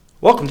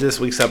Welcome to this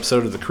week's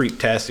episode of the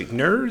Creeptastic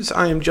Nerds.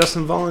 I am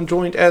Justin Vaughn,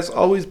 joined as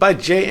always by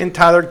Jay and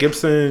Tyler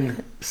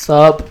Gibson.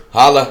 Sup?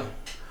 Holla.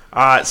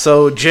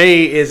 So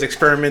Jay is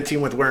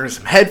experimenting with wearing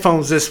some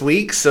headphones this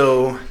week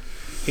so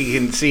he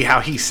can see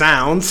how he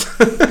sounds.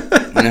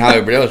 And how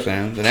everybody else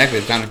sounds. And actually,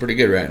 it sounds pretty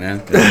good right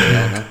now.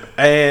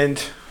 And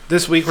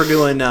this week we're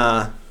doing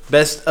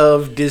Best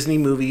of Disney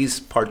Movies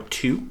Part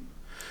 2.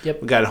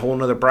 Yep. We got a whole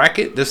nother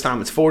bracket. This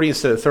time it's 40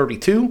 instead of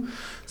 32,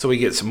 so we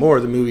get some more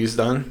of the movies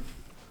done.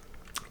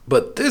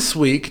 But this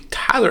week,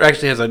 Tyler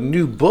actually has a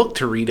new book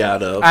to read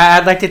out of.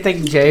 I'd like to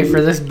thank Jay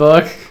for this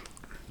book.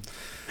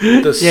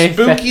 The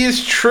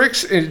spookiest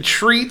tricks and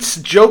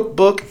treats joke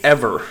book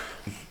ever.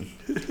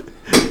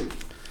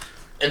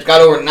 It's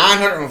got over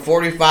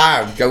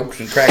 945 jokes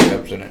and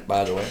crack-ups in it,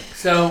 by the way.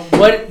 So,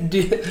 what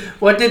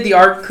did the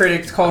art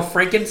critics call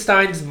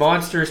Frankenstein's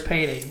monsters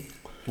painting?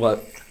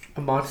 What?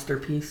 A monster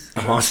piece.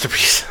 A monster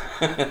piece.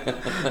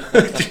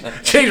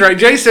 Jay's right.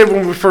 Jay said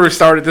when we first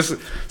started,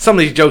 some of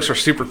these jokes are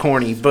super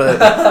corny, but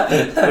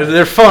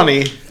they're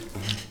funny.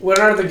 When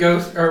are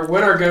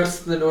ghosts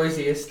the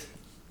noisiest?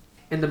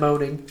 In the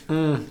moaning.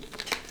 In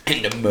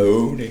the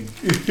moaning.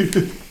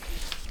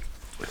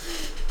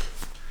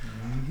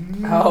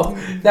 Oh,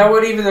 that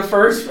wasn't even the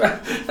first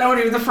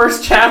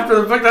chapter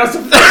of the book. That was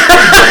the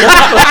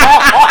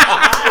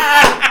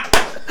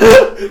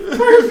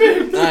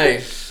perfect.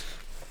 Nice.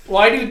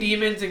 Why do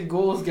demons and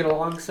ghouls get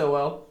along so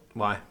well?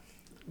 Why?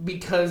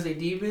 Because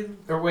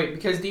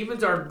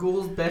demons are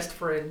ghouls' best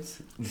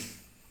friends.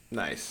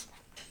 Nice.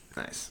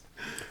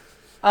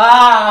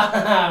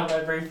 Ah, my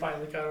brain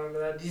finally got onto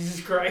that.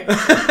 Jesus Christ.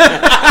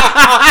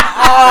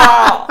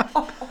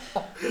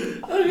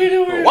 Okay,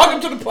 don't worry. Welcome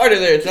to the party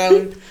there,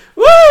 Tyler.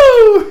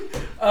 Woo!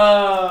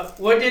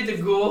 What did the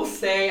ghoul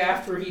say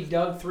after he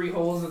dug 3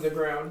 holes in the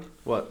ground?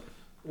 What?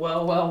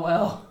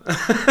 Well.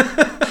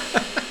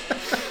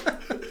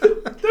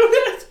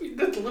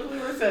 That's literally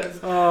what it says.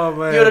 Oh,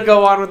 man. You want to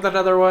go on with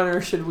another one,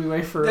 or should we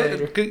wait for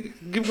later?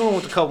 Keep going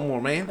with a couple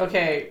more, man.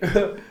 Okay.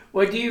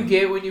 What do you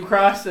get when you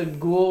cross a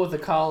ghoul with a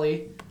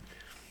collie?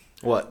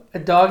 What? A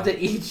dog that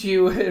eats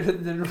you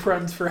and then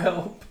runs for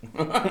help.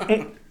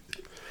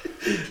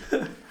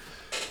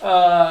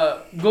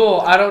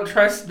 Ghoul, I don't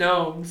trust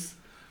gnomes.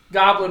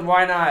 Goblin,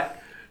 why not?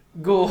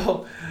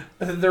 Ghoul,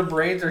 their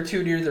brains are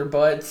too near their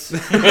butts.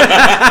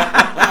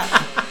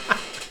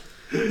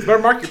 Better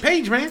mark your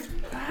page, man.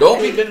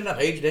 Don't be bending the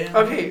page down.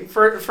 Okay,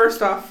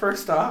 first off,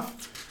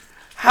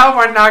 how am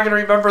I not going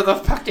to remember the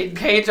fucking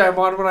page I'm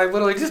on when I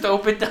literally just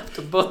opened up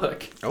the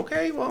book?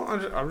 Okay, well,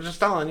 I'm just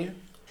telling you.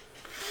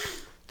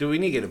 Do we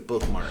need to get a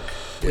bookmark?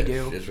 We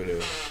do. Yes, we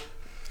do.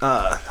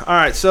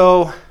 Alright,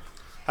 so, like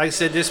I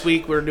said, this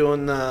week we're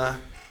doing the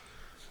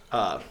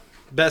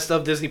Best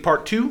of Disney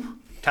Part 2.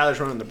 Tyler's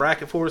running the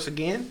bracket for us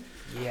again.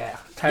 Yeah.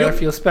 Tyler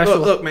feels special.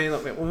 Look, man,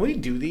 when we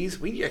do these,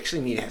 we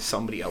actually need to have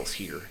somebody else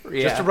here.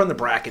 Yeah. Just to run the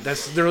bracket.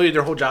 That's literally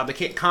their whole job. They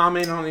can't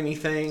comment on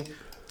anything.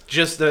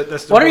 That's their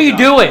what are you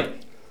doing?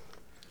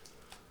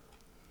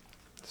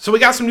 So we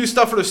got some new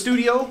stuff for the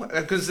studio,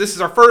 because this is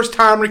our first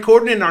time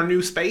recording in our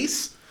new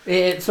space.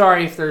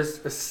 Sorry if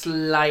there's a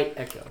slight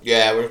echo.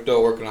 Yeah, we're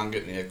still working on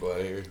getting the echo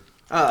out of here.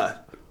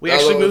 We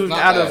actually Although it's moved not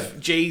out bad. of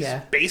Jay's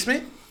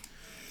basement,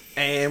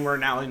 and we're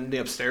now in the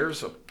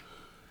upstairs,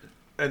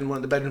 and one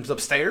of the bedrooms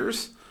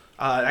upstairs.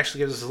 It actually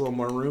gives us a little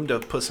more room to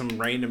put some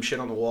random shit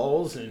on the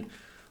walls, and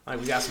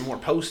we got some more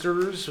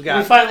posters. We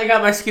finally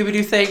got my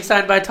Scooby-Doo thing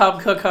signed by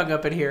Tom Cook hung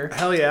up in here.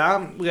 Hell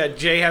yeah. We got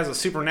Jay has a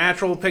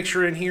Supernatural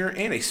picture in here,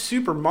 and a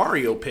Super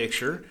Mario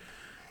picture.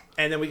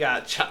 And then we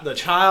got the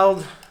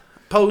Child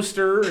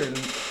poster, and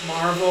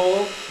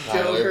Marvel,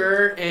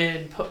 Joker,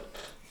 and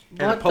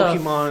a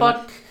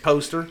Pokemon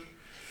poster.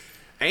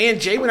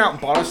 And Jay went out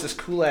and bought us this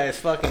cool ass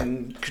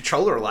fucking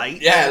controller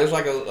light. Yeah, there's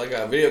like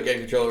a video game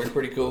controller. It's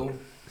pretty cool.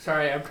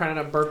 Sorry, I'm trying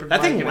to burp.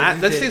 That thing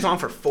that stays on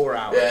for 4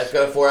 hours. Yeah, it's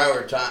got a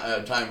 4-hour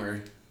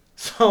timer.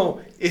 So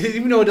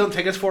even though it doesn't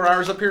take us 4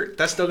 hours up here,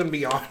 that's still gonna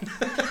be on.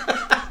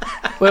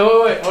 Wait!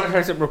 I want to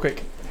try something real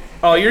quick.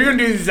 Oh, you're gonna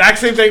do the exact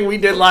same thing we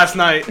did last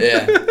night.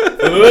 Yeah.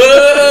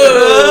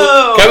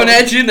 Whoa! Coming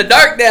at you in the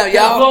dark now,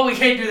 y'all. Well, we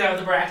can't do that with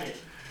the bracket.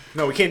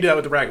 No, we can't do that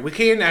with the bracket. We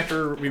can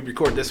after we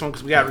record this one,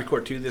 because we got to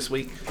record 2 this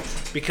week.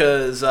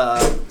 Because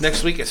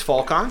next week is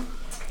FallCon.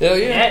 Hell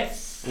yeah.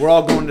 Yes. We're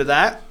all going to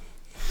that.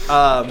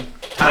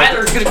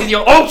 Tyler's going to be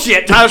the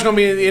shit. Tyler's going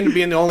to end up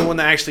being the only one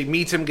that actually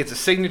meets him, gets a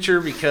signature,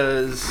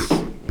 because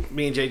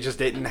me and Jay just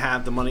didn't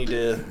have the money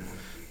to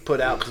put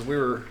out, because we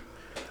were,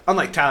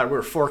 unlike Tyler, we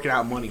were forking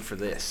out money for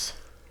this.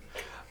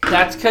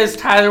 That's because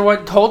Tyler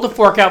wasn't told to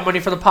fork out money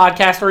for the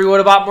podcast, or he would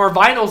have bought more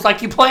vinyls like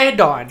he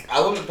planned on. I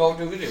wouldn't have talked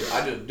to him either.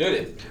 I just did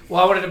it.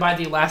 Well, I wanted to buy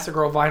the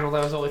Elastigirl vinyl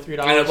that was only $3.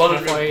 And it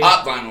wasn't just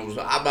pop vinyls.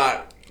 I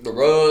bought the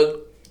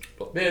rug,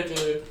 the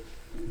picture,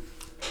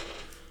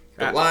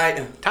 the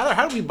light. Tyler,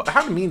 how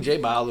do me and Jay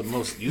buy all the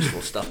most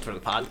useful stuff for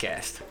the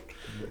podcast?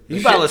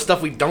 You buy all the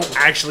stuff we don't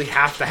actually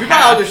have to have. You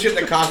buy all the shit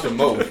that costs the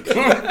most.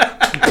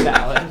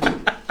 Valid.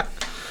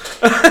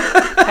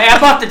 Hey, I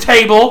bought the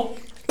table.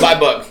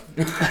 $5.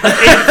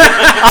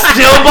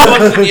 Still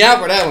Bucks me out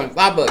for that one. $5.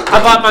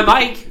 I bought my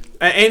mic.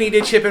 And he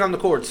did chip in on the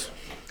cords.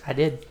 I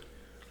did.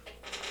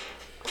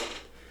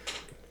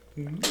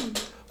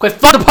 Quit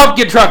fuck the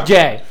pumpkin truck,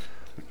 Jay.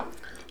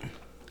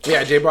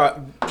 Yeah,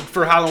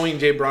 for Halloween,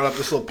 Jay brought up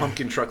this little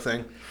pumpkin truck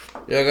thing.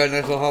 Yeah, I got a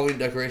nice little Halloween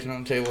decoration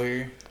on the table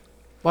here.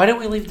 Why didn't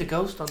we leave the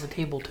ghost on the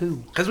table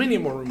too? Because we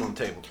need more room on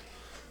the table.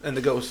 And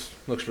the ghost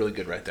looks really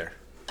good right there.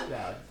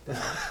 Yeah.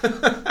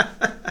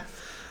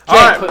 All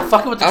Jay, right. quit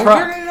fucking with the I'm truck.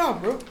 turning it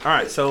off, bro. All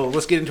right, so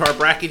let's get into our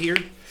bracket here.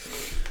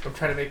 I'm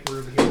trying to make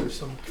room here for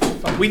some.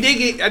 I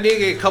did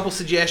get a couple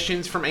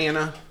suggestions from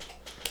Anna.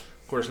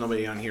 Of course,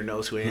 nobody on here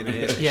knows who Anna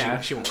is.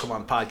 Yeah. She won't come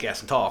on the podcast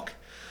and talk.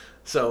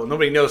 So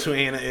nobody knows who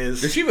Anna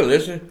is. Does she even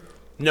listen?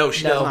 No,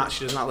 she does No. not.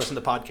 She does not listen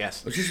to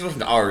podcasts. Well, she should listen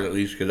to ours at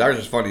least, because ours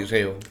is funny as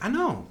hell. I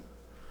know.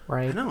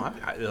 Right. I know.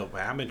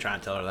 I've been trying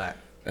to tell her that.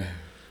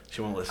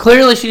 She won't listen.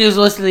 Clearly, she needs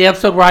to listen to the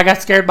episode where I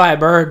got scared by a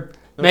bird.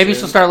 No, Maybe she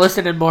she'll didn't. start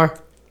listening more.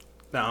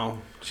 No,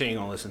 she ain't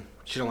gonna listen.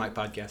 She don't like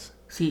podcasts.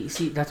 See,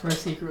 that's what I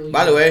secretly.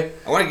 By the way,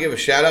 I want to give a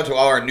shout out to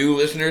all our new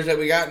listeners that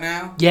we got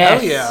now.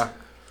 yes. Oh yeah.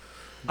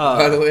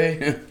 By the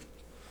way.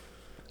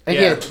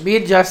 Again, Yeah. me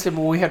and Justin,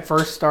 when we had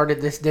first started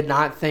this, did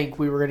not think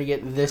we were going to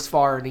get this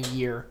far in a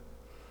year.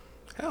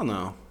 Hell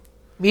no.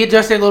 Me and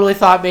Justin literally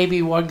thought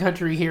maybe one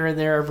country here and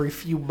there every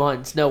few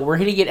months. No, we're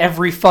hitting it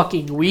every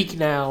fucking week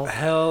now.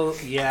 Hell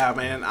yeah,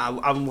 man.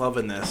 I'm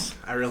loving this.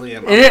 I really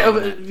am.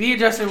 Me and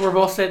Justin were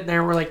both sitting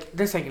there. We're like,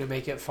 this ain't going to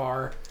make it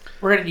far.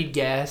 We're going to need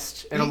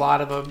guests, and a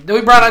lot of them. Then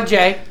we brought on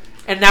Jay,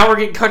 and now we're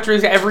getting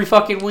countries every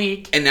fucking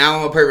week. And now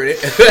I'm a permanent.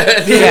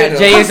 Yeah,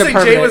 Jay is a Jay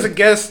permanent. was a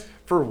guest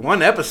for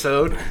one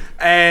episode,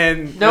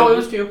 and No, it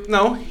was two.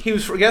 No, he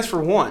was a guest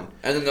for one.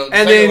 And then the And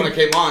second then- one that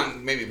came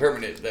on made me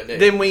permanent that day.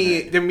 Then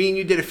me and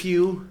you did a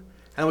few,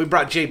 and we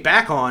brought Jay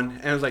back on,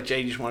 and it was like, Jay,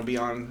 you just want to be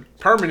on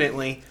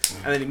permanently,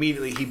 and then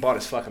immediately he bought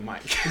his fucking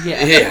mic.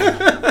 Yeah.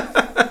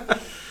 Yeah.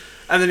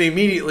 And then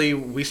immediately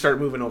we started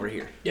moving over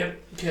here. Yep,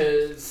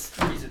 because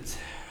reasons.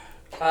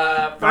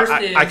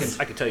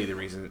 I can tell you the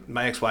reason.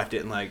 My ex-wife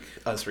didn't like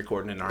us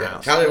recording in our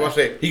house. Tyler wants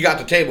to say, he got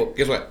the table.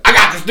 Guess what? I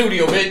got the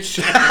studio, bitch.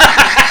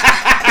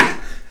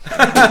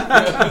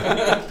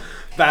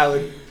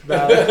 Valid.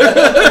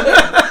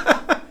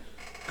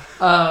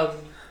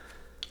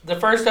 The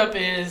first up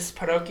is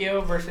Pinocchio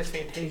versus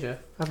Fantasia.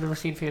 I've never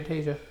seen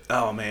Fantasia.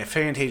 Oh man,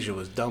 Fantasia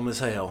was dumb as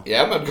hell.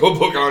 Yeah, I'm going to go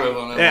book on it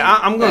on that Yeah,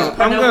 one. I'm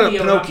gonna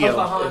Pinocchio.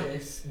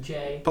 Pocahontas,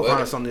 Jay.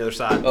 Pocahontas on the other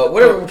side.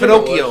 Whatever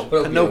Pinocchio. it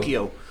was.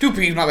 Pinocchio. Two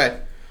P's, my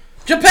bad.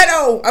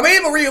 Geppetto! I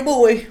am a real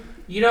boy.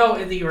 You know,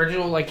 in the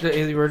original,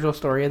 in the original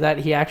story of that,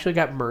 he actually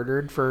got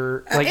murdered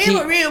for I am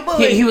a real boy.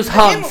 He was I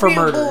hung am a for real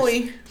murder.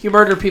 boy. He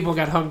murdered people,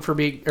 got hung for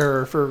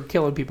for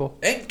killing people.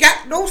 Ain't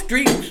got no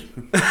streets.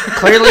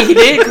 Clearly, he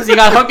did because he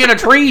got hung in a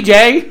tree,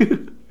 Jay.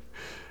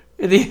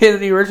 In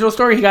the original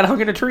story, he got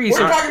hung in a tree. We're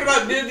So talking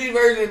about Disney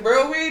version,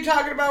 bro. We ain't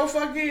talking about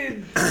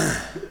fucking...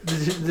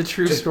 the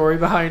true story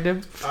behind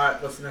him. All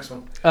right, what's the next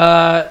one?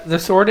 The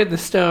Sword and the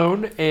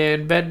Stone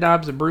and Bed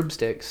Knobs and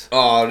Broomsticks.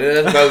 Oh,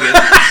 dude, that's bogus.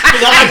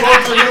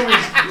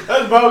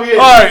 That's bogus. All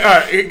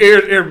right.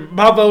 Here,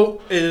 my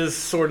vote is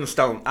Sword and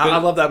Stone. I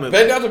love that movie.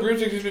 Bed Knobs and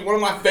Broomsticks used to be one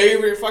of my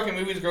favorite fucking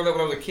movies growing up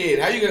when I was a kid.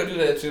 How you gonna do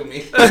that to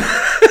me?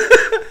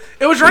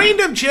 It was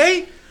random,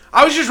 Jay.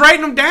 I was just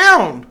writing them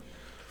down.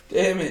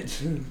 Damn it.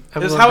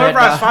 It's however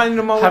I was finding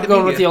them all. I'm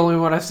going with the only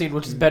one I've seen,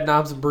 which is Bed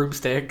Knobs and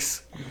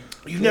Broomsticks.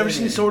 You've never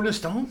seen Sword and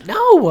Stone?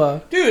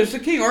 No. Dude, it's the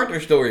King Arthur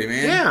story,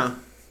 man. Yeah.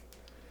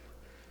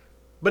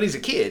 But he's a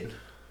kid.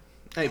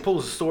 And he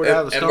pulls the sword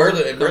out of the And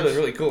stone. Merlin's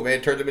really cool,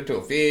 man. Turns him into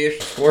a fish,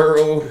 a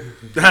squirrel.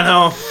 I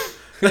know.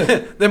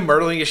 Then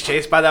Merlin gets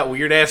chased by that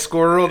weird ass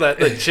squirrel, that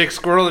the chick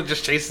squirrel that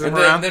just chases him And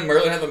around. then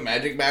Merlin has a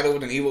magic battle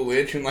with an evil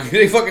witch, and like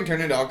they fucking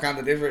turn into all kinds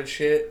of different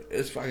shit.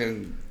 It's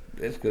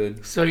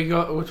good. So you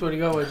go. Which one you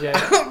go with, Jay?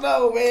 I don't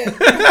know, man.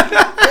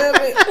 Damn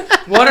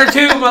it. One or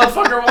two,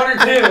 motherfucker. One or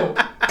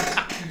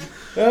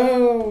two.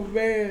 Oh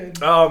man.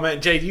 Oh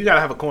man, Jay, you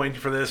gotta have a coin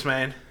for this,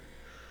 man.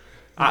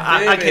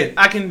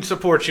 I can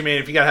support you, man.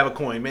 If you gotta have a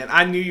coin, man.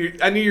 I knew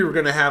you were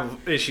gonna have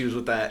issues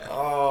with that.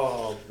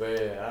 Oh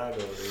man, I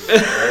don't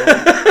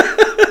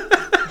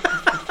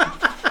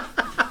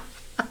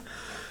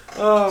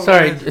Oh,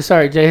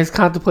 Sorry. Jay is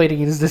contemplating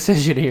his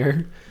decision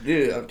here.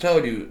 Dude, I'm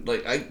telling you,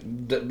 like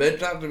Bed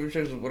Knobs and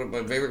Broomsticks was one of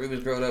my favorite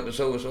movies growing up, and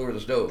so was Over the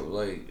Stove.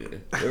 Like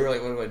they were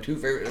like one of my two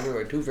favorite. They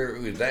were my two favorite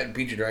movies. That and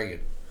Peach and Dragon.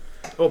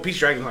 Oh, Peach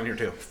Dragon's on here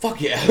too.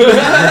 Fuck yeah!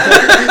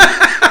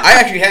 I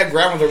actually have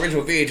Grandma's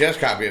original VHS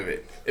copy of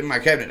it in my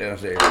cabinet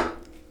downstairs.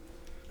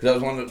 Cause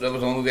that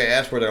was the only movie I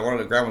asked for that I wanted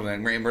the Grandma's,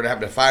 and Murder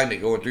happened to find it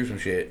going through some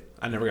shit.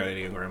 I never got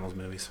any of Grandma's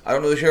movies. I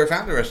don't know if she ever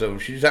found the rest of them.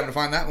 She just happened to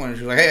find that one, and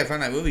she was like, "Hey, I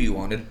found that movie you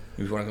wanted.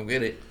 You just want to come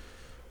get it?"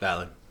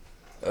 Valid.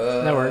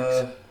 That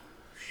works.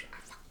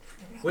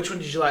 Which one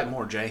did you like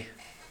more, Jay?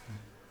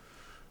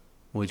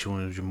 Which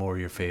one was more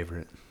your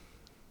favorite?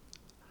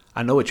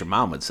 I know what your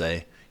mom would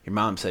say. Your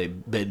mom would say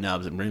Bed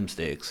Knobs and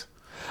Broomsticks.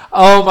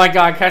 Oh my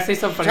God! Can I say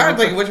something I'm funny? trying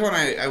to real think quick?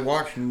 which one I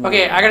watched more.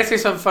 Okay, I gotta say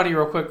something funny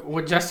real quick.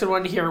 When Justin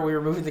went here, we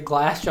were moving the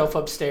glass shelf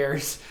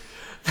upstairs.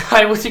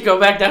 I went to go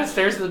back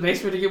downstairs to the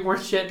basement to get more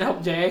shit and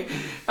help Jay.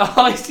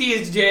 All I see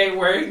is Jay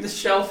wearing the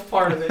shelf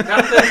part of it,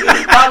 not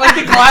like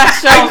the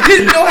glass shelf. I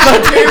didn't know how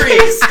to carry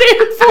He's it.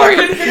 standing for I it,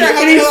 couldn't figure out how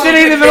and the he's hell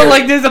sitting in the to middle carry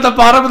like this at the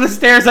bottom of the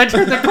stairs. I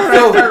turn the corner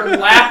and start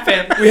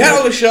laughing. We had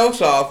all the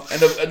shelves off, and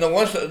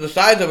the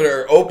sides of it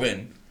are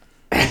open.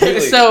 completely.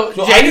 So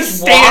I Jay just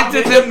stands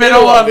walked in the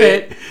middle of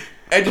it.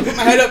 I just put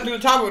my head up through the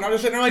top of it, and I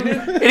was just sitting there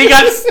like this. And he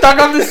got stuck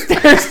on the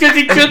stairs because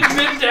he couldn't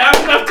bend down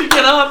enough to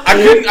get up.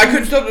 I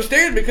couldn't step the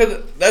stairs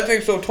because that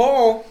thing's so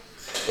tall.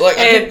 Like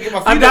I couldn't get my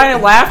And feet I'm dying up.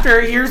 of laughter.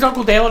 Here's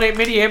Uncle Dale and Aunt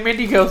Mindy. Aunt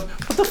Mindy goes,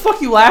 "What the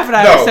fuck you laughing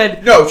at?" No, I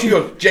said, no. She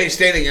goes, Jay's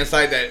standing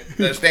inside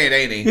that stand,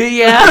 ain't he?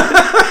 "Yeah."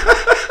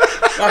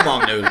 My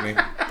mom knows me.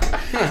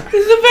 This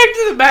is the fact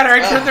of the matter.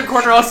 I turn the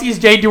corner. All I see is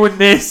Jay doing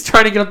this,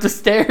 trying to get up the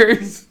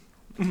stairs.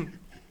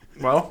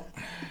 Well,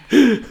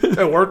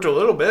 it worked a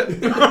little bit.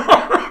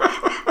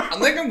 I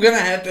think I'm gonna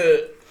have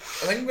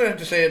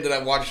to say that I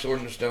watched Sword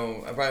in the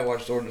Stone. I probably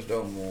watched Sword in the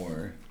Stone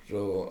more,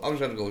 so I'll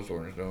just have to go with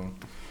Sword in the Stone.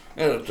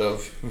 That's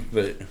tough,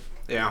 but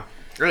Yeah.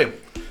 Really.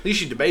 At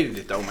least you debated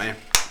it, though, man.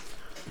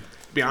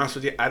 To be honest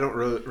with you, I don't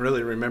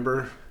really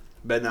remember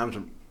Bedknobs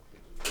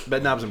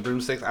and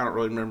Broomsticks. I don't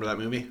really remember that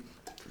movie.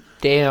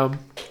 Damn,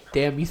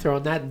 you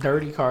throwing that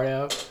dirty card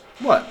out?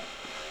 What?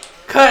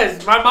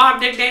 Cause my mom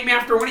nicknamed me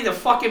after Winnie the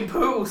fucking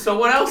Pooh. So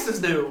what else is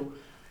new?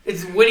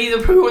 It's Winnie the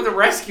Pooh and the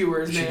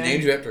Rescuers, she man.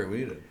 named you after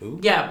Winnie the Pooh.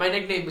 Yeah, my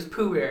nickname was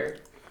Pooh Bear.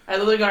 I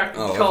literally got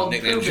called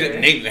nickname. Pooh She Bear.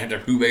 named after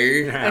Pooh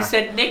Bear. I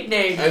said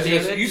nickname,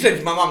 David. You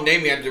said my mom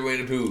named me after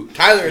Winnie the Pooh.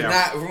 Tyler is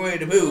not from Winnie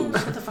the Pooh.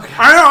 Shut the fuck up.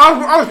 I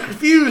know. I was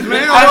confused,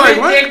 man. I was I like, said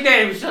what?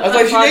 nickname. Shut I was the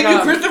like, she fuck named you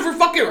up. Christopher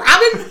fucking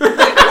Robin?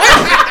 Like,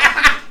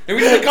 what? And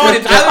we just calling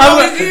you Tyler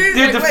all these years?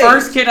 Dude, Like, the wait.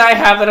 first kid I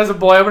have that as a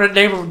boy, I'm gonna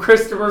name him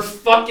Christopher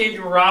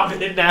fucking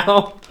Robin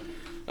now.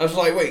 I was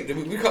like, wait, did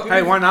we call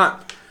Hey, why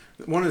not?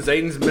 One of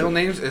Zayden's middle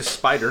names is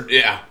Spider.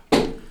 Yeah.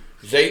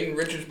 Zayden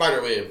Richard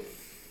Spiderweb.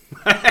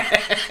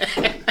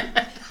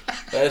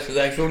 That's his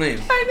actual name.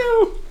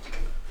 I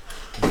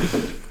know.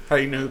 How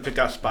you know who picked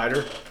out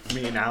Spider?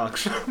 Me and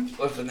Alex.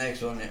 What's the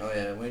next one? Oh,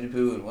 yeah, Winnie the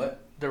Pooh and what?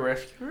 The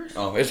Rescuers?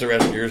 Oh, it's the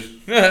Rescuers.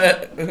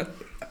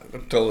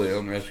 I'm totally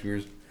on the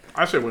Rescuers.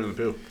 I said Winnie the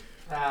Pooh.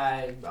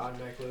 I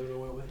automatically would have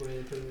went with Winnie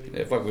the Pooh.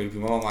 Yeah, fuck Winnie the Pooh.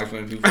 My mom likes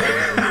Winnie the Pooh.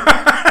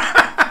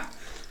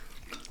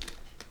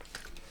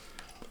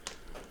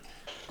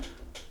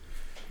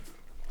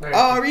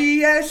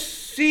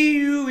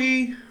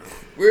 R-E-S-C-U-E.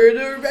 We're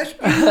the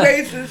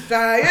Rescue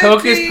Society.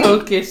 Hocus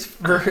Pocus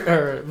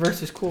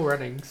versus Cool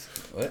Runnings.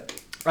 What?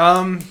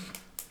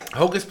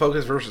 Hocus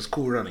Pocus versus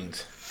Cool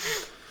Runnings.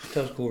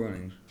 Tell us Cool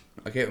Runnings.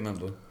 I can't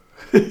remember.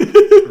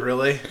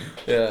 Really?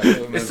 Yeah, I don't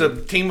remember. It's a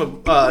team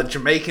of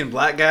Jamaican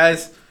black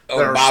guys that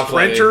are bobsledding.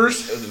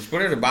 sprinters. The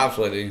sprinters are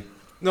bobsledding.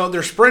 No,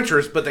 they're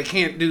sprinters, but they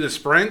can't do the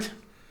sprint,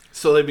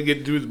 so they begin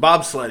to do the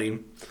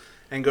bobsledding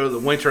and go to the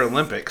Winter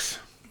Olympics.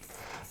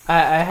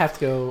 I have to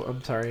go.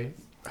 I'm sorry.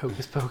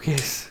 Hocus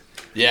Pocus.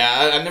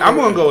 Yeah, I never. I'm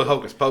going to go with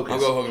Hocus Pocus. I'll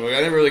go Hocus Pocus.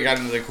 I never really got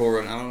into the Cool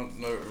Run. I don't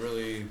know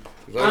really.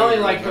 I only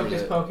like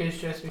Hocus Pocus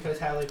just because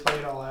how they play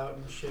it all out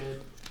and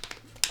shit.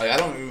 Like, I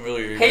don't even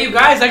really. Hey, you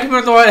guys! I can be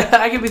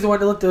the one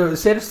to let the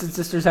Sanderson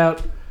sisters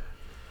out.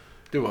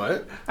 Do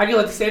what? I can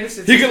let the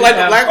Sanderson You sisters can let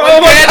the out. black Oh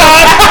one. my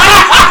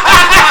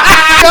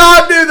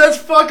God, dude, that's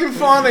fucking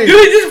funny. Dude,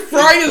 he just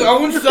fried his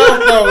own self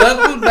though. That's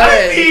what's I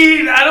bad.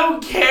 mean, I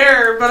don't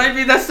care, but I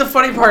mean that's the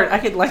funny part. I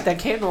could light that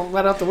candle and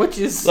let out the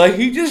witches. Like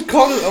he just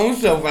called his own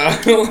self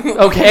out.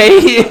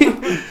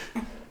 Okay.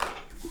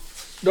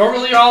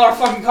 Normally, y'all are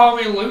fucking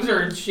calling me a loser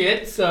and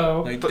shit.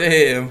 So Like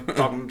damn.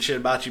 Talking shit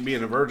about you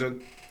being a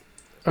virgin.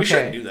 We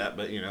shouldn't do that,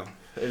 but you know,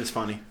 it is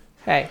funny.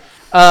 hey,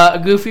 a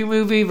Goofy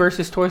movie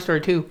versus Toy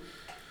Story 2.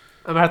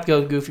 I'm gonna have to go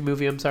with Goofy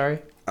movie. I'm sorry.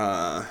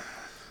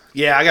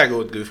 Yeah, I gotta go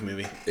with Goofy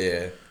movie.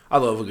 Yeah. I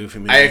love a Goofy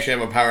movie. I actually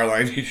have a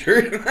Powerline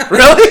T-shirt.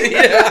 Really?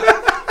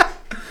 Yeah.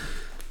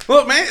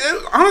 Look, man,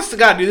 honest to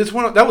God, dude,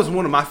 that was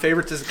one of my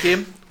favorites as a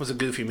kid. Was a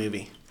Goofy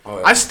movie. Oh,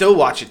 yeah. I still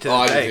watch it to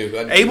Oh, this I day. do too.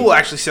 I do Abel too.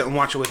 actually sit and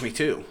watch it with me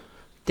too.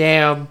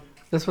 Damn,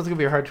 this one's gonna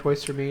be a hard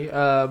choice for me.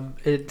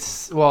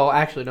 It's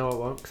actually no, it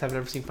won't because I've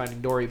never seen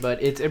Finding Dory,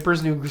 but it's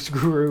Emperor's New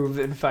Groove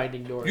and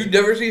Finding Dory. You've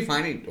never seen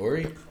Finding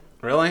Dory?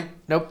 Really?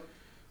 Nope.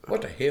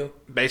 What the hell?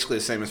 Basically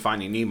the same as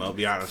Finding Nemo. To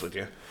be honest with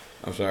you.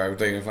 I'm sorry, I was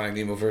thinking of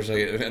Finding Nemo for a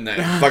second, and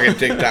that fucking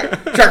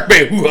TikTok. Shark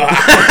bait.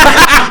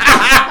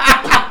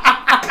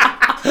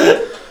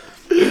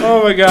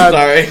 Oh my God.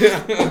 Sorry.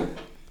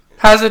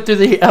 How's it through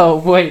the? Oh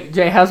wait,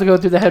 Jay, how's it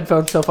going through the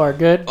headphones so far?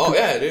 Good. Oh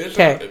yeah, dude.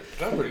 Okay. It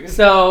sounds pretty good.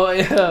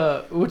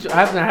 So, which I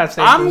haven't had to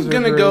say. I'm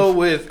gonna go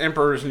with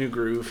Emperor's New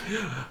Groove.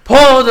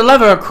 Pull the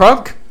lever,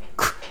 Crunk.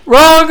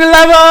 Wrong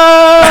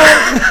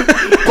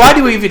lever. Why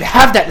do we even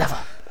have that lever?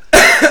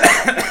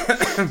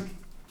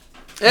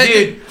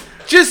 Dude,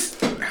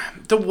 just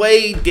the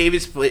way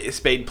David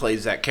Spade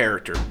plays that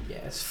character.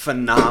 Yes.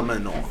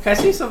 Phenomenal. Can I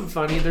say something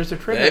funny? There's a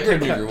trend. Yeah, on Emperor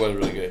TikTok. Nigger was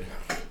really good.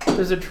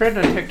 There's a trend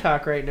on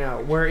TikTok right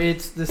now where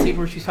it's the scene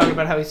where she's talking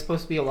about how he's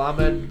supposed to be a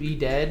llama and be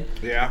dead,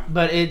 Yeah.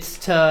 but it's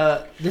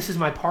to "This is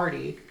my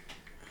party."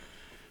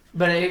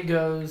 But it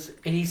goes,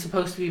 and he's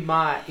supposed to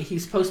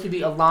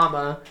be a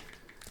llama,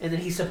 and then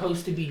he's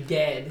supposed to be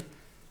dead.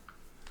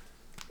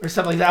 Or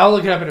something like that. I'll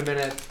look it up in a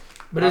minute.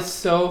 But it's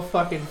so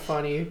fucking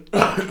funny.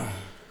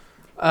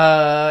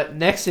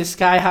 Next is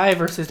Sky High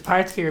versus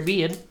Pirates of the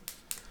Caribbean.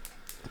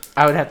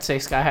 I would have to say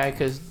Sky High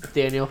because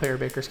Daniel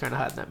Baker's kind of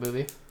hot in that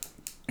movie.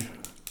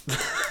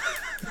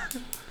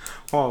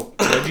 Oh,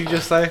 what did you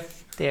just say?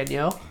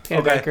 Daniel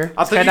Baker.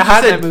 I thought Kind you of just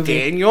hot in said that movie.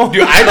 Daniel.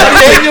 Dude, I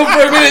thought Daniel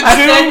for a minute I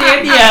said too.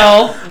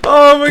 Danielle.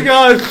 Oh my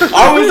god.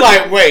 I was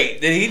like,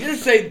 wait, did he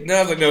just say? No, I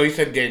was like, no, he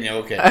said Daniel.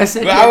 Okay, I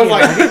said but I was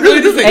Daniel. like, he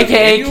really just say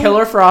AKA Daniel?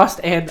 Killer Frost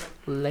and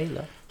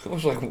Layla. I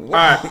was like,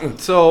 what? Alright,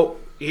 so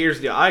here's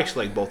the deal. I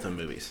actually like both them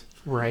movies.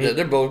 Right. Yeah,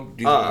 they're both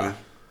decent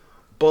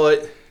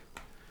But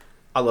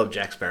I love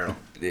Jack Sparrow.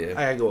 movies. I Yeah.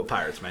 gotta go with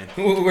Pirates, man.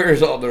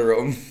 Where's all their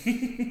own?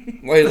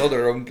 Why is all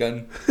their own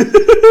gun?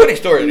 Funny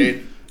story,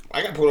 dude.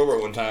 I got pulled over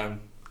one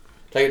time.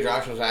 Taking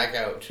Josh and Zach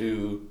out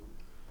to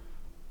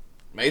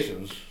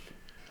Mason's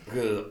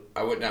because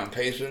I went down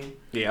Payson.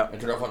 Yeah. I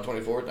turned off on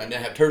 24th. I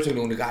didn't have turn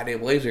signal in the goddamn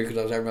Blazer because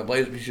I was having my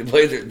Blazer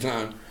at the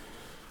time.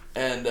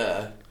 And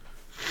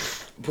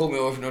pulled me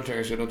over for no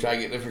turn signal, try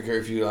to get there for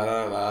curfew, la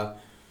la la.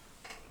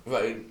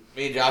 But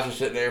me and Josh were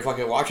sitting there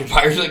fucking watching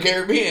Pirates of the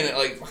Caribbean at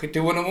like fucking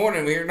 2 in the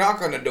morning. We hear a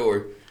knock on the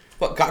door.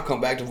 Fuck cop come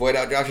back to void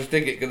out Josh's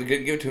ticket because they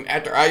couldn't give it to him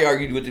after I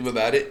argued with him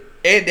about it.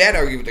 And Dad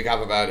argued with the cop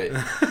about it.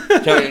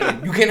 Telling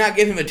him, you cannot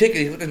give him a ticket.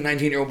 He's with his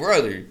 19-year-old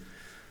brother.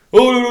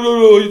 Oh,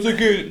 no, you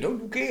ticket. No,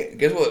 you can't.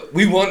 Guess what?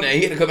 We won that.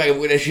 He had to come back and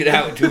weigh that shit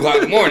out at 2 o'clock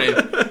in the morning.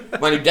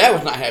 My new dad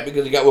was not happy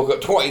because he got woke up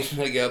twice and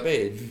had to get out of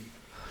bed.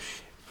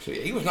 So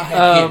yeah, he was not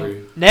happy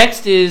either.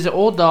 Next is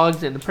Old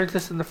Dogs and The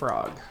Princess and the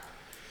Frog.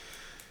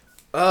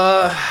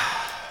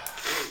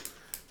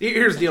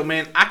 Here's the deal,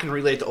 man. I can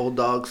relate to Old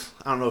Dogs.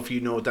 I don't know if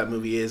you know what that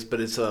movie is, but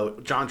it's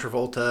John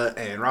Travolta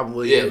and Robin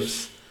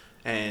Williams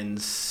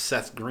and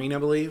Seth Green, I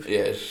believe.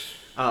 Yes.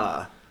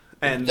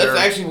 And That's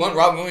actually one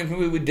Robin Williams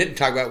movie we didn't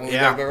talk about when we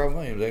talked about Robin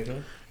Williams,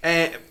 actually.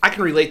 And I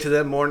can relate to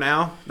them more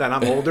now that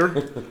I'm older.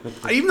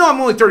 Even though I'm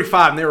only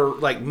 35 and they were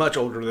like much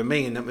older than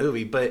me in that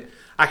movie, but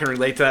I can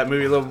relate to that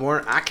movie a little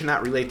more. I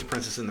cannot relate to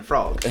Princess and the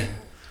Frog.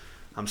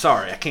 I'm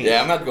sorry, I can't.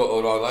 Yeah, I'm not going to go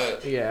Old Dog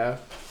like that. Yeah.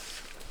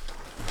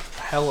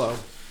 Hello.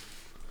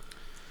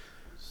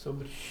 So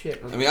much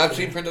shit. I mean, I've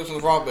seen Princess and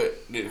the Frog, but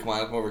dude, come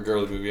on, it's more of a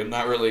girly movie. I'm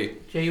not really.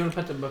 Jay, you want to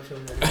put the books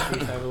over there?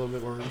 Please have a little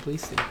bit more room,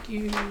 please. Thank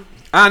you.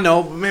 I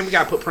know, but man, we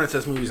gotta put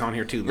princess movies on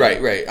here too.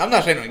 Man. Right. I'm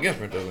not saying I'm against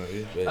Princess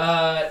movies,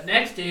 but.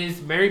 Next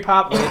is Mary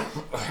Poppins.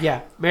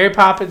 Mary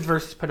Poppins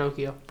versus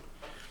Pinocchio.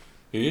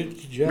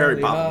 It's a jolly Mary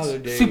Poppins.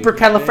 holiday.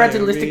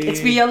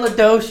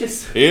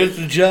 Supercalifragilisticexpialidocious. It's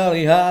a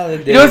jolly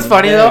holiday. You know what's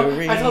funny though?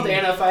 Mary. I told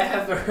Anna if I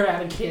ever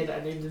had a kid, I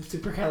named him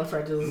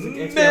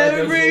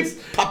Supercalifragilisticexpialidocious. Mary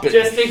Poppins.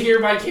 Just to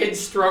hear my kids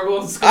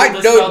struggle in school. I to know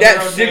spell their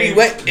that own city names.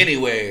 went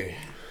anywhere.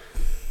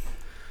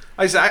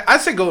 I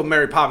say go with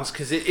Mary Poppins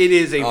because it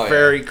is a Oh, yeah.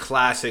 very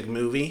classic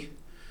movie.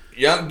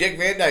 Young Dick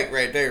Van Dyke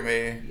right there,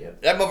 man.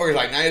 Yep. That motherfucker's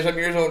like 90-some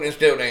years old and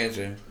still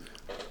dancing.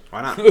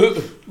 Why not?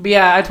 But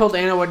yeah, I told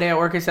Anna one day at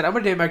work, I said, I'm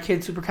going to name my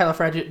kid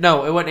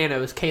No, it wasn't Anna, it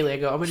was Kaylee. I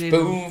go, I'm going to name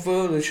him.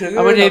 Spoonful of sugar.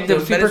 I'm gonna name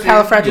them up the medicine,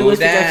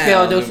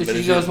 supercalifragilisticexpialidocious. go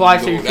She down, goes, why?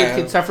 So your go kid down.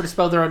 can suffer to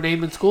spell their own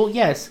name in school?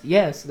 Yes,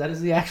 that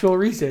is the actual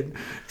reason.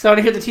 So I want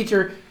to hear the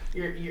teacher,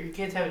 your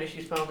kids have an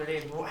issue spelling their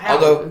name. Well, how?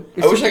 Although,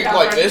 It's I wish I could go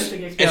like this, and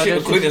she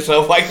would clean supercalifragilisticexpialidocious.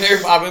 herself like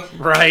Mary Poppins.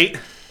 Right.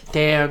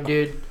 Damn,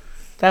 dude.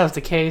 If that was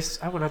the case,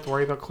 I wouldn't have to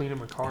worry about cleaning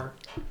my car.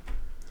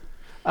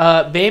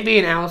 Bambi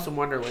and Alice in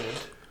Wonderland.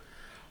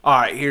 All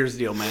right. Here's the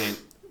deal, man.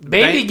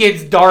 Bambi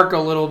gets dark a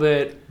little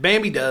bit.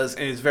 Bambi does,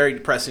 and it's very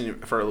depressing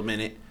for a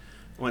minute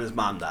when his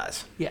mom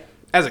dies. Yeah.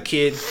 As a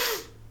kid,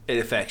 it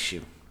affects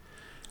you.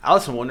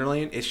 Alice in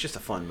Wonderland, it's just a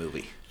fun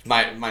movie.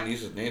 My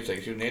niece's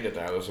namesake, she was named after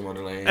Alice in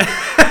Wonderland.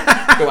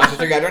 So my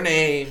sister got her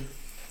name.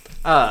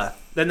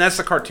 Then that's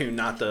the cartoon,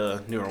 not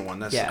the newer one.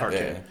 That's the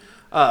cartoon.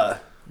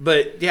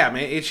 But yeah,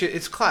 man,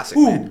 it's classic,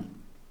 man.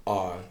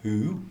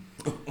 Who?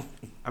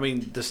 I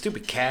mean, the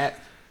stupid cat,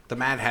 the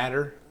Mad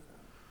Hatter.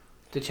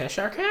 The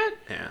Cheshire Cat?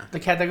 Yeah. The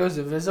cat that goes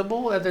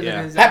invisible? Other Yeah.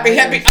 than his Happy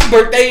eyes?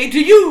 birthday to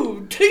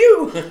you.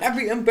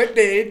 Happy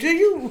birthday to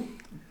you.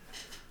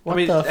 What I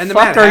mean, the and the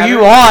fuck Mad are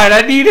you Hatter-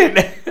 on? I need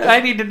it. I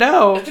need to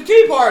know. It's a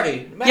tea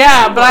party.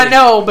 Yeah, but I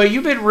know. But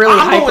you've been really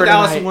I'm going hyper with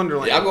Alice in tonight.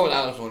 Wonderland. Yeah, I'll go with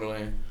Alice in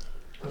Wonderland.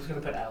 I was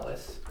gonna put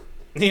Alice.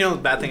 You know,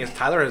 the bad thing is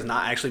Tyler has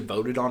not actually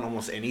voted on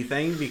almost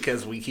anything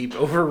because we keep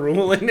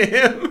overruling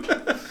him.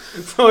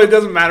 So it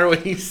doesn't matter what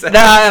he says. Nah,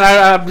 and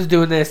I'm just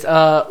doing this. This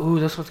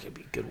one's gonna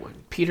be a good one.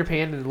 Peter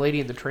Pan and the Lady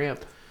and the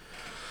Tramp.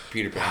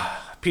 Peter Pan.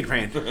 Peter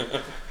Pan.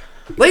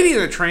 Lady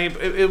and the Tramp,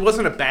 it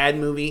wasn't a bad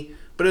movie,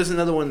 but it was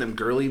another one of them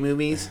girly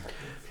movies.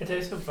 Can I tell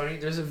you something funny?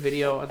 There's a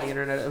video on the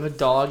internet of a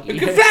dog You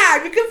eating, can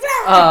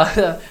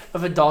fly.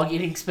 of a dog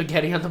eating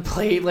spaghetti on the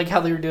plate, like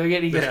how they were doing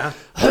it. He goes, Yeah.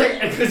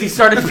 because he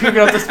started puking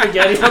up the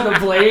spaghetti on the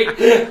plate.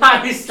 I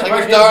Like a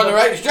started- star on the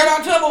right, straight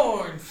on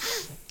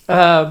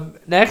Tubborn.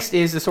 Next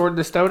is The Sword and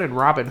the Stone and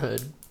Robin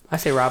Hood. I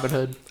say Robin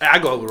Hood. I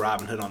go with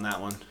Robin Hood on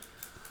that one.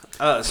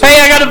 Hey,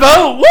 I got a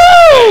vote!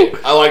 Woo!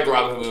 I like the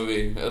Robin Hood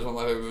movie. That's one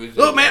of my favorite movies.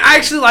 Look, man, I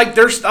actually like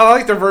I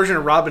like their version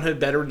of Robin Hood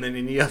better than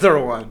any other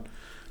one,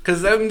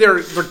 because they're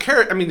animals.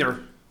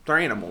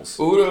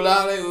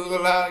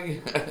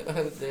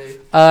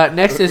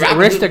 Next is Robin Hood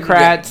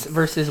Aristocrats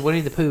versus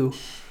Winnie the Pooh.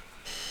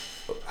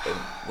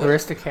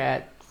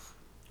 Aristocrat.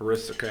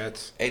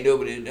 Aristocrats. Ain't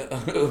nobody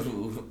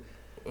know.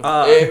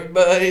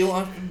 Everybody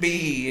wants to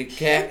be a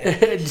cat.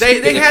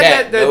 They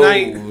had that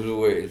night.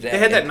 They They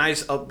had that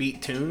nice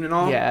upbeat tune and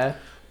all. Yeah.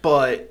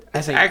 But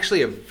it's think-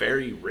 actually a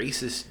very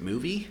racist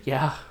movie.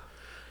 Yeah.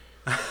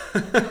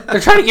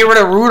 They're trying to get rid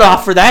of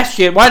Rudolph for that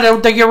shit. Why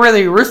don't they get rid of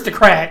the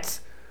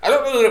Aristocrats? I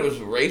don't know that it was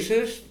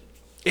racist.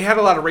 It had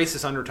a lot of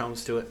racist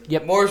undertones to it.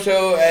 Yep. More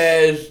so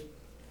as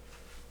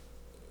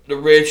the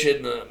rich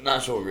and the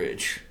not so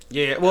rich.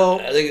 Yeah, well,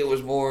 I think it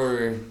was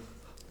more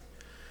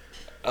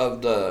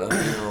of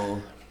the,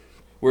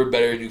 we're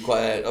better to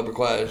class, upper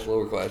class,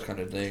 lower class kind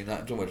of thing.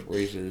 Not too much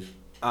racist.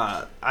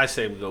 I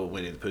say we go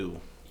Winnie the Pooh.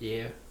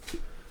 Yeah.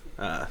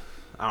 I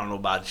don't know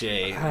about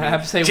Jay. I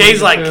have to say Winnie Jay's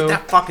the like, Pooh. get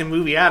that fucking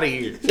movie out of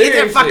here. Get that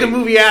Seriously. fucking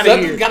movie out of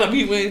Something's here. gotta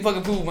be Winnie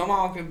fucking Pooh. My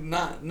mom could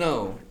not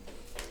know.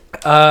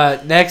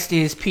 Next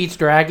is Pete's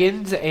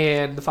Dragons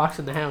and The Fox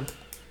and the Hound.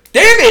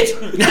 Damn it!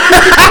 Why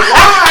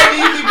do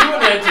you keep doing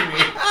that to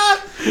me?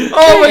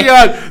 Oh my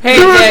god. Hey,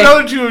 Who Jay. would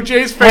know two of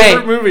Jay's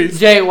favorite movies?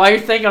 Jay, while you're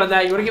thinking on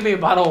that, you want to give me a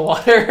bottle of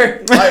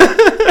water? Like,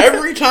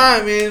 every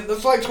time, man.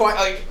 That's like twice.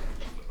 Like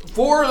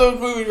 4 of those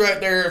movies right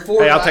there.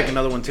 4. Hey, I'll take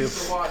another one too.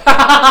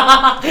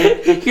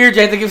 Here,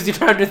 Jay, that gives you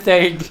time to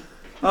think.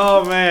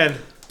 Oh man.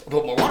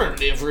 Put my water in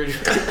the damn fridge.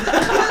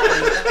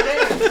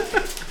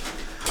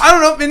 I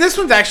don't know. I mean, this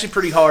one's actually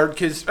pretty hard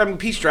because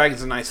Pete's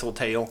Dragon's a nice little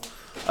tale.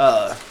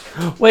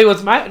 Wait,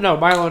 was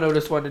Milo and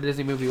Otis won a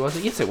Disney movie, was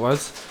it? Yes, it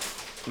was.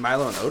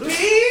 Milo and Otis?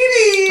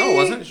 Petey! No, it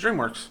wasn't. It's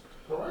DreamWorks.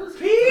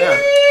 Petey! Yeah.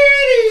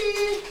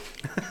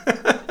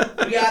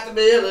 We got the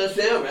middle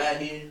cell right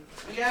here.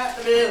 We got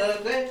the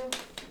middle cell.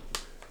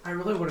 I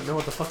really want to know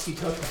what the fuck you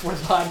took before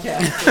the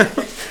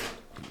podcast.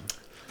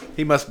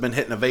 He must have been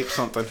hitting a vape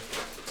something.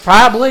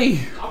 Probably.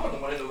 I wasn't the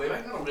one in the way.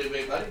 I got a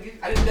vape.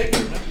 I didn't take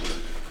it.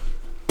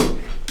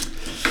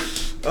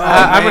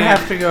 I'm going to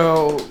have to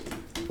go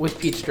with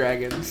Pete's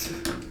Dragons.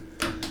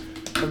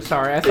 I'm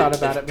sorry, I thought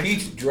about it.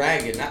 Peach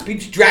Dragon, not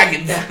Peach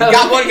Dragons. You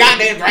got one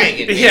goddamn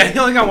dragon. Man. Yeah, he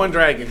only got one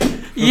dragon.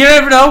 You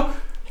never know.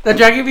 The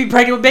dragon could be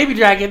pregnant with baby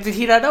dragons and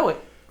he not know it.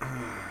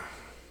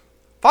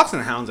 Fox and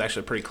the Hound's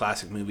actually a pretty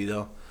classic movie,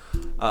 though.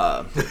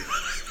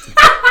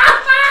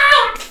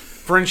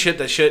 Friendship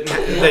that shouldn't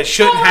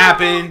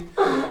happen.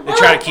 They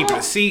try to keep it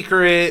a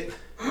secret.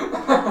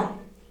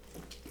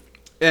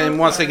 And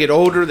once they get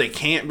older, they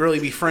can't really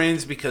be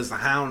friends because the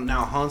Hound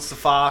now hunts the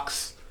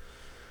fox.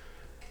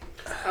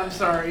 I'm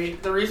sorry.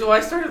 The reason why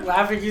I started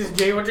laughing is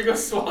Jay went to go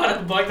swat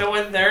a bug that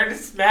went there and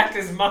smacked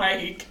his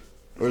mic.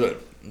 Or was a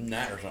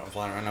gnat or something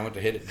flying around. I went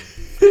to hit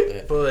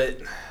it. But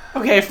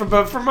Okay, from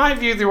my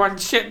view, there wasn't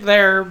shit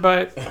there,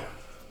 but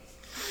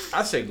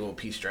I'd say go with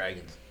Pete's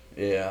Dragons.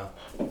 Yeah.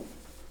 I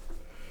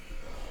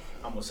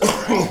almost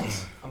said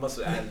dragons. I must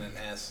have added an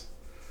S.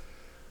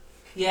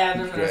 yeah,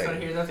 no, that's not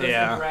Dragon. here. That's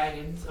Yeah.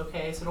 dragons.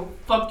 Okay, so don't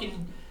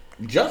fucking.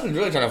 Justin's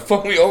really trying to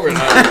fuck me over now.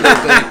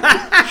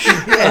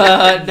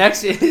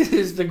 Next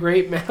is the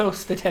Great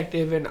Mouse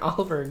Detective and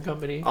Oliver and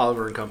Company.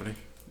 Oliver and Company.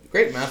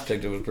 Great Mouse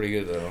Detective was pretty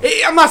good though.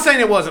 I'm not saying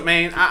it wasn't,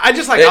 man. I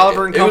just like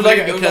Oliver and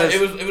Company because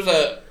it was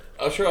a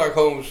Sherlock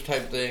Holmes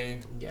type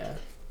thing. Yeah.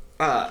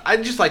 I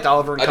just liked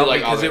Oliver and I did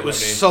Company like because Oliver it and was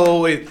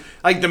Company. so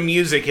like the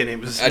music in it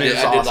was. I did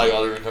awesome. like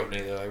Oliver and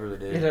Company though. I really It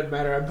did. doesn't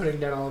matter. I'm putting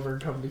down Oliver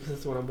and Company because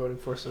that's what I'm voting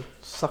for, so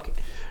suck it.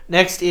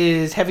 Next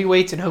is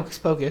Heavyweights and Hocus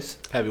Pocus.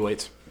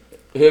 Heavyweights.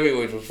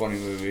 Heavyweights was a funny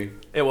movie.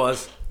 It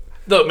was.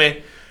 Look, man,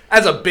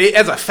 as a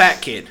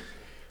fat kid.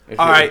 It's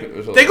All really- right, it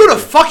was they go to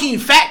hilarious. fucking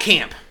fat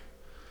camp.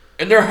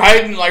 And they're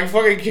hiding like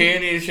fucking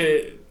candy and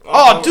shit.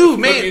 Oh, dude,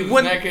 man, cookies,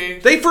 when snack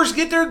cakes. they first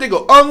get there, they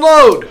go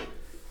unload,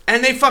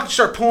 and they fucking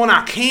start pulling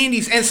out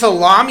candies and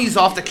salamis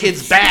off the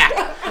kid's back,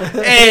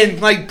 and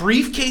like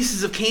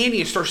briefcases of candy,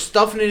 and start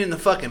stuffing it in the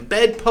fucking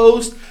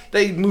bedpost.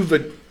 They move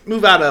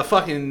out a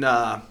fucking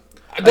a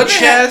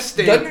chest.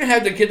 Doesn't it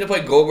have the kid that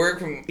played Goldberg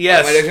from?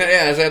 Yes.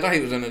 Yeah, I thought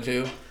he was in it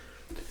too.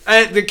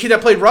 And the kid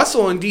that played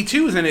Russell in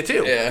D2 is in it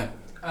too.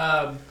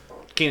 Yeah.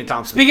 Kenan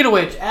Thompson. Speaking of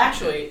which,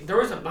 actually, there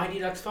was a Mighty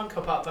Ducks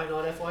Funko Pop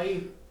vinyl at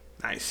FYE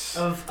Nice.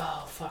 of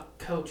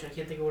Coach. I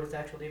can't think of what his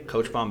actual name is.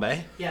 Coach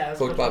Bombay. Yeah, it was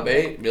Coach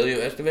Bombay, Emilio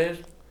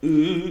Estevez.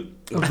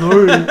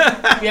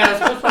 Yeah,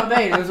 it was Coach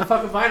Bombay. And it was a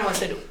fucking vinyl. I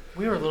said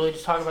we were literally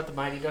just talking about the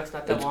Mighty Ducks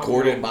not that It's long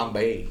Gordon ago.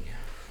 Bombay.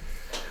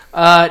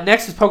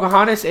 Next is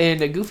Pocahontas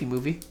and a Goofy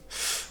movie.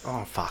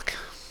 Oh fuck.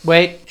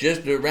 Wait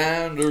Just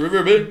around the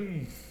river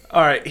bend.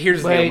 All right,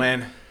 here's the Wait. deal,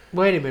 man.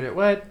 a minute.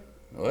 What?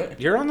 What?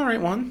 You're on the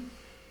right one.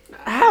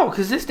 How?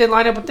 Because this didn't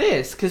line up with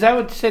this. Because I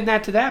would send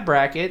that to that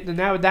bracket, then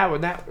that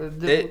would.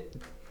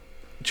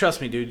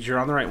 Trust me, dude. You're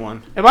on the right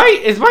one.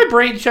 Is my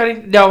brain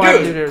shutting? No,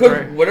 I'm doing Dude, it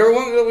right. whatever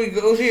one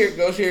goes here,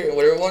 goes here.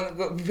 Whatever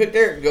one we pick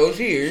there, goes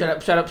here.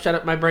 Shut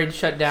up. My brain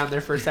shut down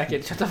there for a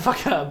second. Shut the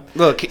fuck up.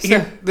 Look,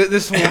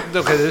 this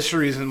is the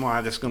reason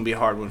why this is going to be a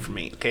hard one for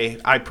me. Okay,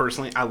 I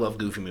love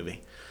Goofy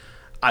movie.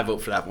 I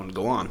vote for that one to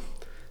go on.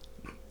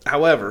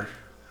 However,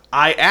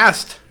 I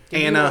asked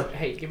Anna.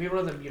 Give me one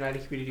of them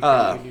United Community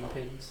Credit Union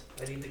pins.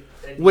 I need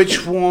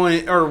which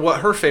one or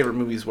what her favorite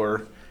movies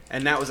were,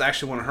 and that was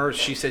actually one of hers.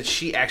 She said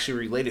she actually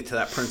related to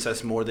that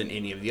princess more than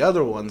any of the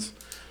other ones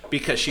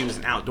because she was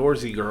an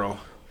outdoorsy girl,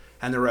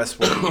 and the rest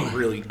were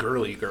really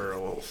girly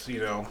girls, you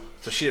know.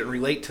 So she didn't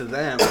relate to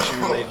them, but she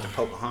related to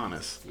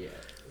Pocahontas. Yeah.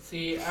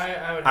 See,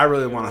 I would. I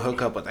really want to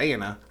hook up with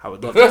Anna. I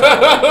would love to talk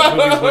about what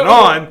the movies went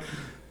on.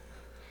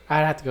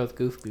 I'd have to go with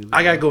Goofy movie.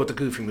 I gotta go with the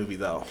Goofy movie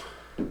though.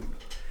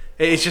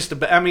 It's just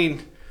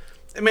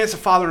it's a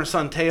father and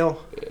son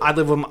tale. I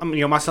live with,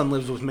 my son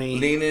lives with me.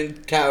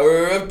 Leaning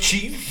Tower of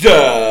Jesus.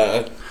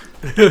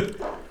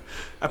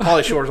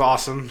 Pauly Shore's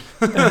awesome.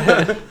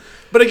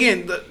 But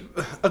again,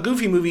 a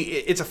Goofy movie,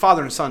 it's a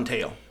father and son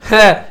tale. I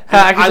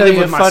can tell live you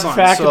a with my fun son,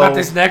 fact so- about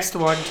this next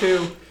one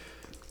too.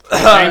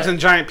 James and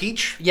Giant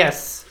Peach.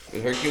 Yes,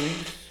 With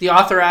Hercules. the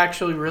author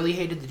actually really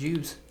hated the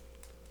Jews.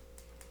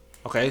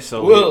 Okay,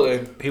 so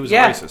Really? he was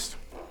Yeah. a racist.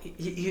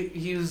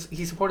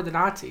 He supported the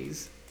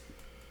Nazis.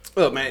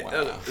 Look, man,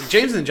 Wow.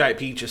 James and Giant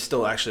Peach is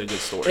still actually a good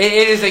story.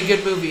 It is a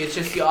good movie. It's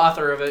just the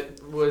author of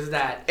it was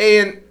that.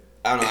 And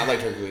I don't know. I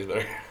like Hercules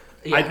better.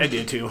 Yeah. I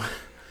did too.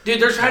 Dude,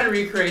 they're trying to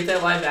recreate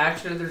that live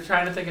action, and they're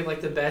trying to think of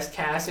like the best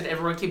cast, and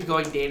everyone keeps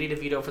going Danny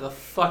DeVito for the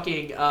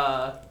fucking who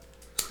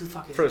the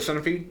fuck is For the it?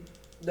 centipede?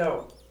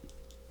 No.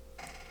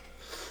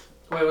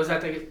 Wait, was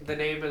that the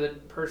name of the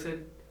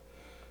person?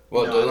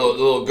 Well, No. the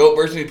little goat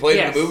person he played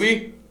Yes. in the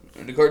movie?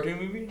 In the cartoon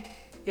movie?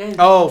 Yeah.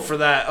 Oh, for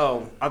that.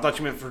 Oh, I thought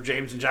you meant for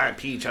James and Giant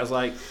Peach. I was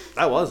like,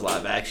 that was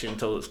live action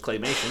until it was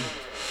claymation.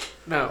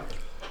 No.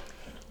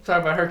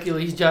 Talking about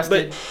Hercules,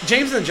 Justin. But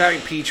James and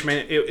Giant Peach,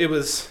 man, it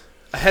was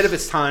ahead of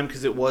its time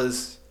because it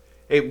was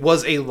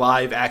a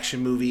live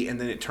action movie and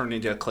then it turned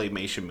into a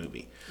claymation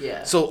movie.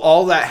 yeah. So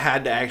all that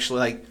had to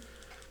actually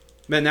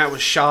that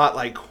was shot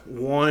like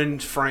one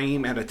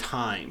frame at a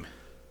time.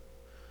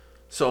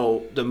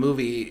 So the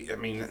movie,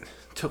 it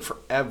took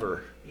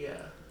forever. Yeah.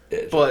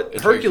 But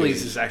It's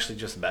Hercules is actually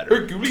just better.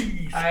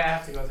 Hercules. I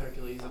have to go with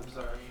Hercules. I'm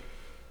sorry.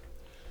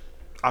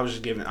 I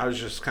was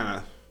just kind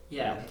of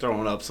Yeah.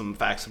 throwing up some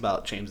facts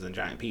about James and the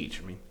Giant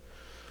Peach.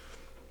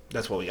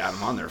 That's what we got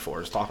him on there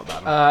for, is talk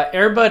about him.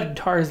 Air Bud and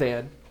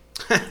Tarzan.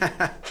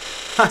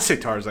 I say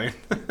Tarzan.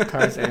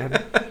 Tarzan.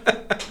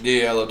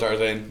 Yeah, I love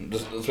Tarzan.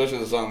 Especially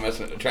the song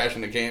Trash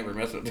in the Camp or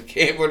Messing Up the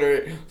Camp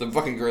where the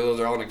fucking gorillas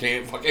are all in the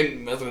camp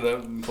fucking messing it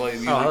up and playing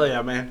music. Oh, hell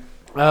yeah, man.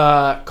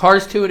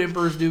 Cars 2 and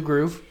Emperor's New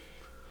Groove.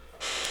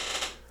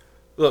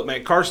 Look,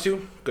 man, Cars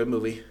 2, good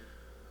movie.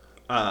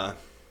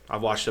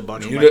 I've watched a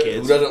bunch with my Who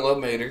kids. doesn't love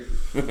Mater?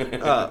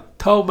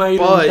 Tomato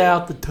But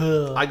without the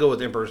tub. I go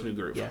with Emperor's New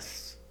Groove.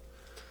 Yes.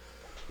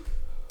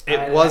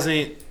 It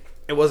wasn't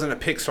a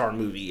Pixar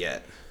movie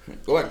yet.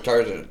 Go back to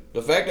Tarzan.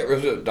 The fact that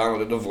Rosie O'Donnell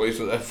did the voice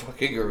of that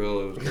fucking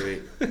gorilla was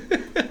great.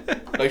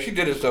 Like, she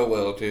did it so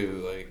well,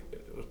 too. Like,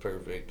 it was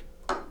perfect.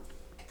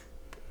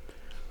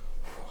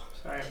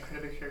 Sorry, I'm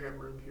trying to make sure I got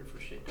room here for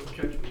shit. Don't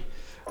judge me.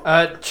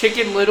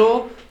 Chicken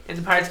Little in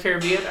the Pirates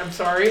Caribbean. I'm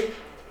sorry,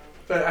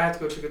 but I have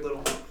to go Chicken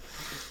Little.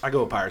 I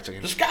go with Pirates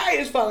again. The sky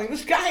is falling. The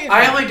sky is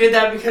I falling. only did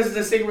that because of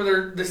the scene where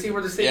they're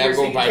singing I'm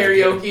going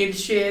Pirates karaoke and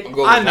shit. I'm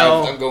going I with know.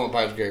 Pirates, I'm going with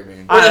Pirates of the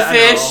Caribbean. Or the I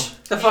fish. know.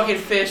 The fucking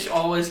fish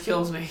always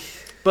kills me.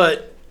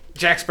 But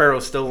Jack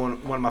Sparrow's still one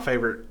of my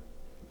favorite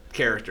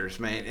characters,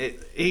 man.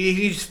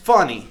 He's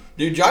funny.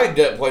 Dude, Johnny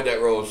Depp played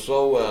that role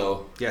so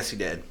well. Yes, he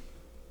did.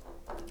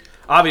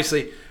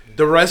 Obviously,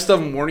 the rest of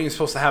them weren't even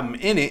supposed to have him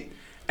in it,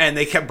 and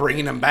they kept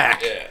bringing him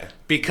back Yeah.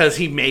 because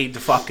he made the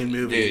fucking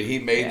movie. Dude, he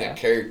made Yeah. that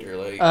character.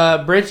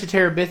 Like, Bridge to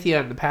Terabithia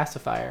and the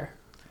Pacifier.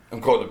 I'm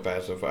going to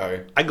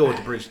Pacifier. I go with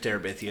the Bridge to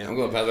I'm Terabithia.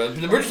 going to Pacifier.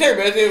 The Bridge to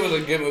Terabithia was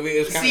a good movie.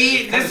 It was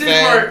kinda,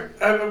 sad.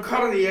 where I'm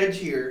caught on the edge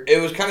here.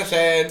 It was kind of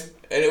sad,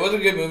 and it was a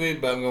good movie,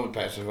 but I'm going with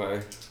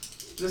Pacifier.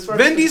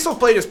 Vin Diesel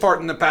played his part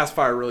in the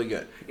Pacifier really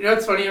good. You know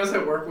what's funny? I was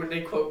at work when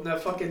they quote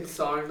that fucking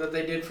song that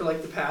they did for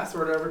like the pass or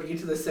whatever to get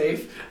to the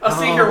safe. I was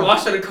sitting here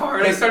washing a car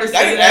and I started That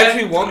singing is that.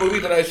 actually one movie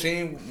that I've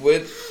seen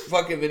with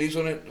fucking Vin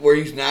Diesel in it, where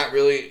he's not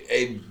really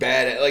a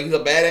badass. Like, he's a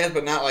badass,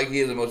 but not like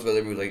he is in most of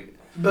other movies.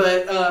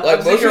 But I Like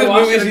was most sitting of here his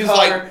washing movies, a he's car.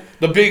 like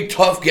the big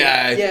tough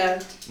guy.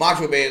 Yeah.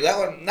 Macho Man. That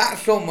one, not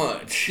so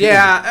much.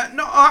 Yeah,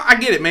 no, I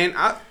get it, man.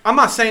 I'm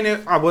not saying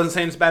it. I wasn't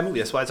saying it's a bad movie.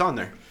 That's why it's on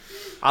there.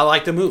 I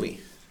like the movie.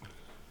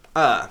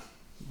 But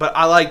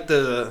I like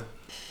the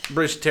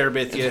Bridge to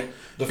Terabithia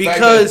The fact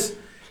because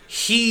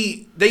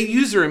they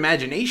use their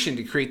imagination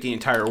to create the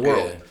entire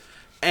world. Yeah.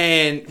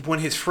 And when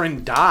his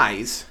friend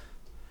dies,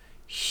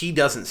 he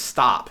doesn't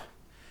stop.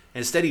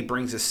 Instead, he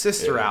brings his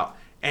sister Yeah. out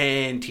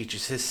and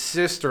teaches his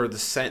sister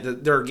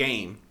their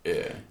game.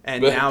 Yeah.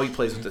 And But now he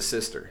plays with the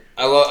sister.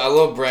 I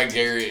love Brad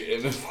Garrett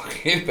in the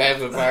fucking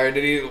Pacifier.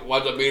 Did he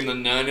wind up being the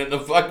nun in the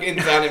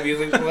fucking Sound of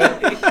Music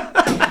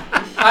play?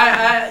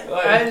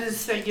 I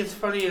just think it's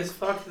funny as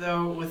fuck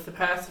though with the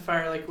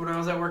pacifier. Like when I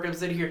was at work, I'm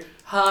sitting here,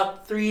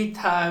 hop 3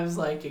 times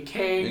like a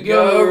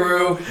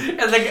kangaroo, and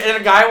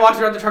a guy walks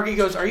around the truck. He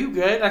goes, "Are you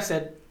good?" I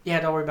said, "Yeah,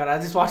 don't worry about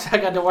it. I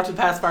got to watch the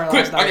pacifier last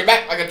Quick, I night." get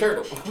back like a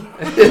turtle.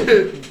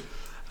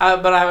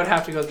 But I would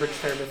have to go with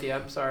British Telepathy.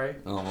 I'm sorry.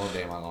 Oh, well,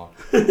 damn, I'm on.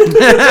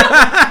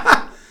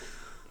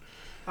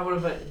 I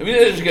would have. I mean,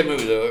 it is a good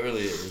movie though. It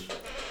really is.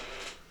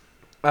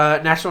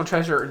 National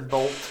Treasure and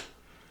Bolt.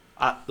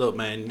 Look,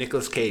 man,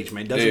 Nicolas Cage,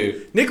 man.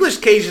 Dude. Nicolas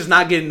Cage does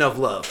not get enough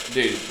love.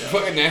 Dude,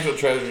 fucking National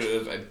Treasure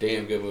is a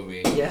damn good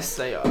movie. Yes,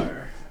 they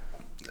are.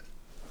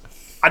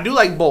 I do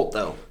like Bolt,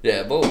 though.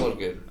 Yeah, both was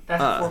good.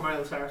 That's before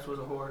Miley Cyrus was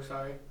a whore.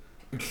 Sorry.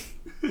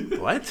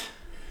 What?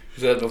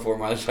 She said before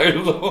my side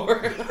was a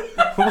whore.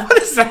 What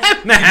does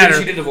that matter?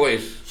 She did the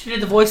voice. She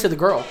did the voice of the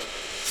girl.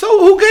 So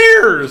who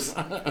cares?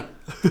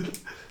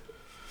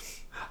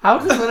 I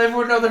was just letting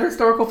everyone know the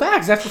historical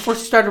facts. That's before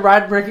she started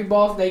riding breaking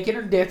balls naked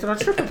and dancing on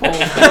stripper poles.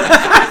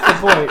 That's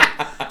the point.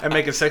 And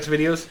making sex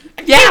videos?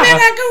 Yeah.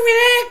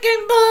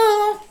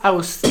 I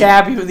will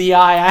stab you in the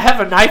eye. I have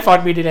a knife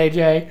on me today,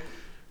 Jay.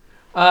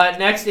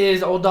 Next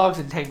is Old Dogs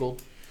and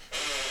Tangled.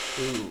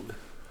 Ooh.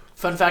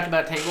 Fun fact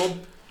about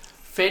Tangled.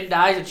 Finn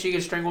dies and she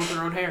gets strangled with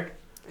her own hair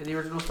in the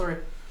original story.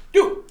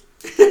 Dude,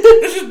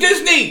 this is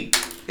Disney.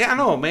 Yeah, I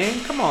know,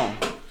 man. Come on.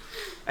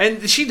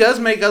 And she does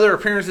make other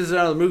appearances in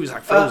other movies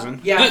like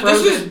Frozen. Yeah,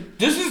 Frozen.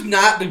 This is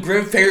not the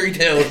Grimm fairy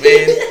tales,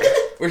 man.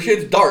 Where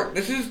shit's dark.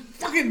 This is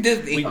fucking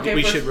Disney.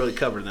 We should really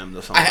cover them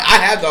this I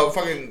have the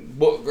fucking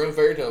book, Grimm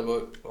fairy tale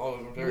book. All of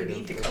them fairy We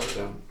need to tales.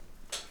 cover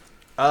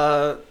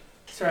them.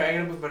 Sorry, I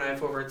gotta move my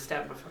knife over and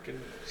stab my fucking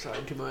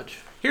side too much.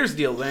 Here's the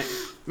deal,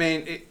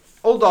 man.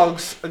 Old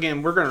Dogs,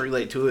 again, we're going to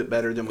relate to it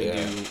better than we do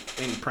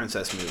any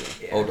princess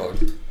movie. Yeah. Old Dog.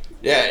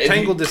 Yeah,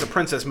 Tangled is a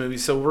princess movie,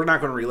 so we're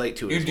not going to relate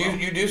to it.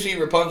 You do see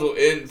Rapunzel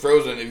in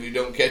Frozen if you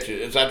don't catch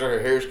it. It's after her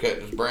hair's cut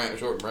and it's brown,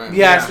 short brown.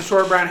 Yeah, it's the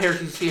short brown hair.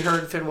 You see her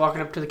and Finn walking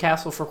up to the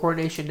castle for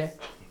Coronation Day.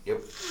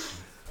 Yep.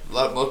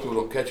 Most people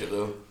don't catch it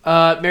though.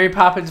 Mary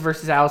Poppins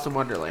versus Alice in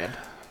Wonderland.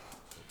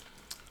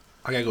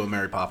 I got to go with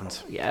Mary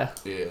Poppins. Yeah.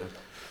 Yeah.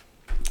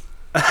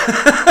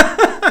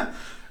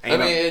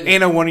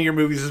 Anna, one of your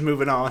movies is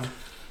moving on.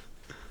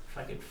 If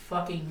I could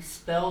fucking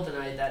spell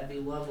tonight, that'd be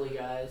lovely,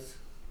 guys.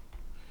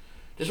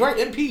 Just write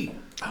MP.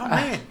 Oh,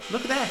 man.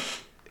 Look at that.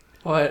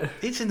 What?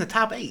 It's in the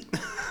top 8.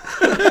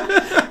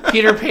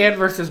 Peter Pan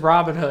versus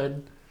Robin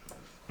Hood.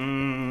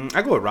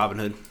 I go with Robin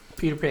Hood.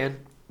 Peter Pan.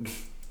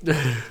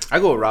 I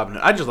go with Robin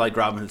Hood. I just like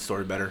Robin Hood's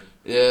story better.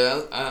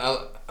 Yeah,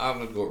 I'm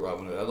gonna go with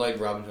Robin Hood. I like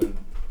Robin Hood.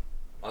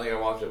 I think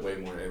I watched it way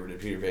more than I ever did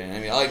Peter Pan. I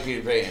mean, I like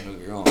Peter Pan. Don't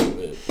get me wrong,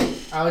 but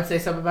I would say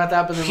something about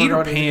that, but then Peter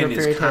we're going Pan into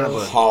is fairy kind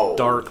tales. of a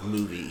dark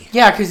movie.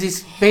 Yeah, because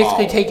he's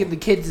basically taking the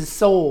kids'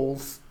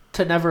 souls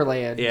to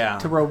Neverland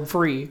to roam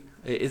free.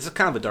 It's a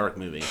kind of a dark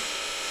movie.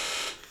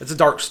 It's a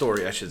dark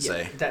story, I should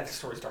say. That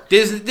story's dark.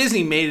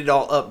 Disney made it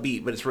all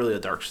upbeat, but it's really a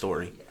dark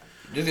story.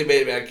 Disney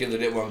made it about kids that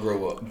didn't want to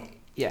grow up.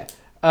 Yeah.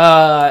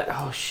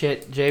 Oh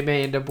shit, Jay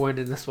may end up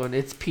winning this one.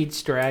 It's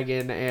Pete's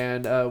Dragon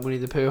and Winnie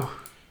the Pooh.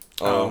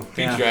 Oh,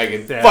 Pete's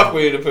Dragon. Yeah. Fuck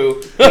Winnie the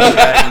Pooh.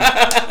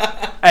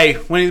 Hey,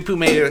 Winnie the Pooh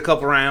made it a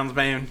couple rounds,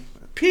 man.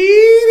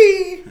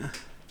 Petey.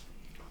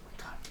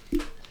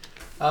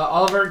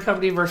 Oliver and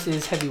Company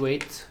versus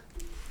Heavyweights.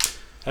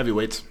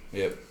 Heavyweights.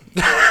 Yep.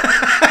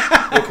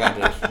 No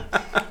contest.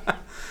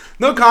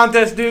 No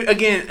contest, dude.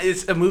 Again,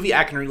 it's a movie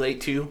I can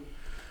relate to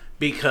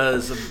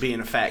because of being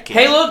a fat kid.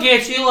 Hey, look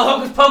at you,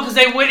 Hocus Pocus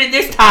ain't winning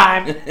this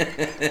time.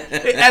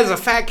 As a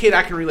fat kid,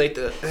 I can relate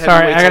to heavyweights.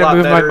 Sorry, I gotta gotta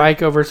move my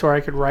mic over so I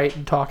can write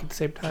and talk at the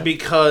same time.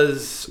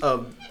 Because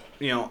of,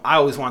 I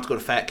always wanted to go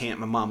to fat camp.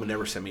 My mom would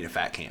never send me to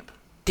fat camp.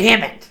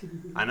 Damn it.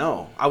 I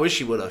know. I wish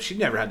she would have. She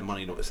never had the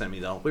money to send me,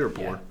 though. We were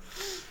poor.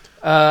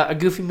 A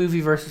Goofy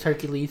movie versus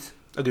Hercules.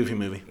 A Goofy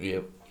movie.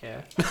 Yep.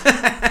 Yeah.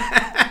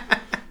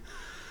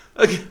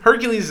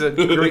 Hercules is a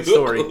great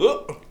story.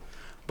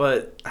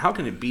 But how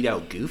can it beat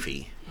out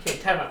Goofy? Okay,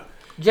 time out.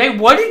 Jay,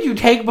 what did you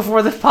take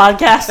before this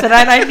podcast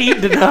tonight? I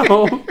need to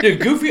know.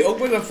 Dude, Goofy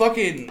opened a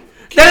fucking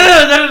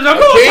No,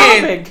 go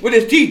on topic. with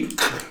his teeth.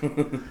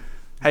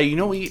 Hey,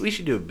 we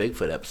should do a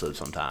Bigfoot episode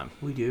sometime.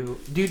 We do.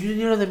 Dude, did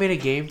you know they made a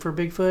game for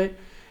Bigfoot?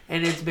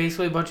 And it's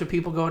basically a bunch of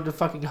people going to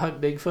fucking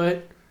hunt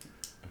Bigfoot.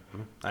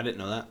 I didn't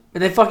know that.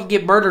 And they fucking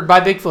get murdered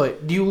by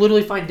Bigfoot. Do you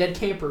literally find dead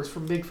campers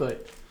from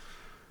Bigfoot?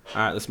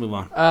 All right, let's move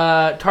on.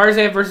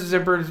 Tarzan versus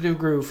Emperor's New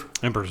Groove.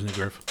 Emperor's New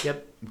Groove.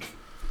 Yep.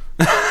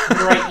 I'm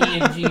gonna write E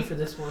and G for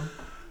this one.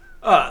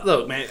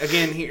 Look, man.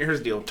 Again, here's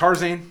the deal.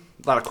 Tarzan,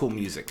 a lot of cool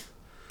music.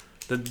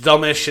 The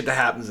dumbest shit that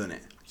happens in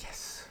it.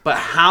 Yes. But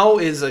how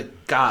is a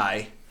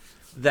guy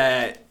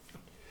that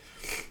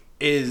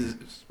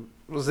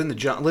lived in the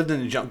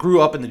jungle,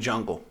 grew up in the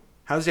jungle?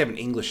 How does he have an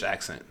English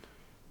accent?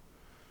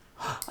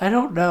 I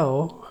don't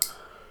know.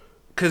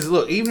 Because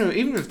look, even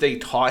if they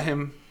taught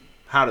him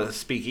how to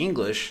speak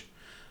English,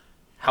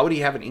 how would he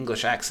have an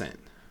English accent?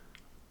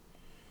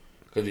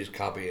 Because he's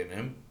copying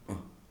him.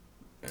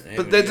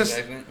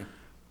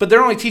 But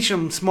they're only teaching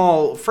him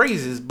small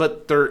phrases,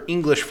 but they're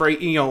English phrase.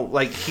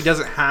 Like he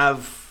doesn't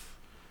have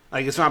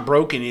Like, it's not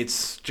broken.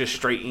 It's just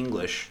straight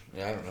English.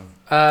 Yeah, I don't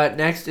know.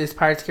 Next is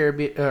Pirates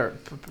Caribbean. I'm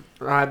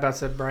about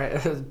to say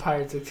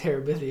Pirates of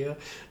Terabithia.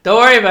 Don't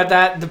worry about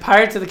that. The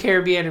Pirates of the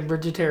Caribbean and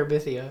Bridge of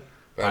Terabithia.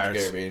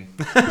 Pirates of the Caribbean.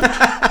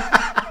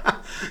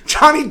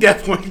 Johnny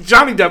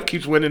Depp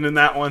keeps winning in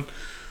that one.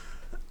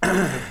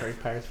 Sorry,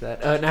 Pirates for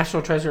that.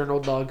 National Treasure and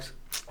Old Dogs.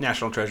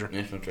 National Treasure.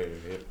 National Treasure,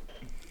 yep.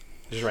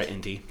 Just write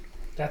NT.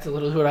 That's a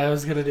little what I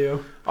was gonna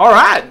do. All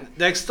right,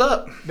 next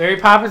up, Mary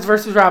Poppins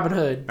versus Robin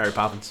Hood. Mary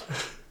Poppins.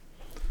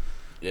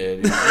 Yeah,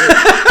 dude.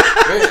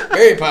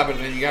 Mary Poppins,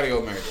 man. You gotta go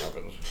with Mary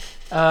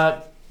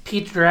Poppins.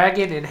 Peach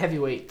Dragon and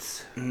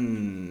Heavyweights.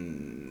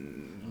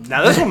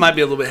 Now this one might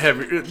be a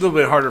little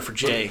bit harder for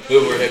Jay. A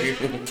little more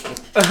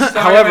heavy.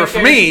 However,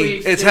 for me, Sweet,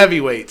 it's Steve.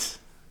 heavyweights.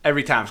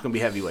 Every time it's gonna be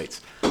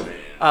heavyweights.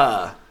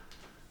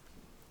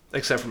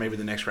 Except for maybe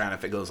the next round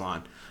if it goes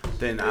on,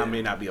 then I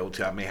may not be able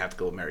to. I may have to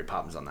go with Mary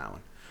Poppins on that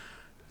one.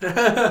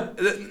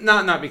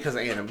 not because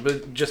of Anna,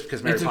 but just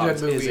because Mary It's a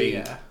Poppins good movie.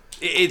 is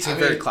it's a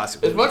very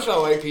classic As movie. much as I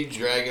like Peach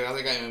Dragon, I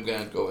think I am gonna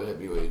have to go with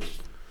heavyweights.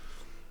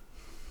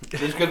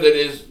 Just because it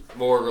is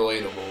more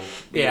relatable.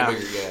 Being Yeah. a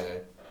bigger guy.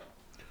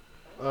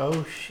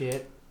 Oh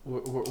shit,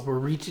 we're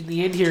reaching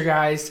the end here,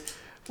 guys.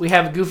 We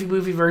have a Goofy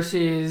movie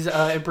versus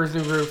Emperor's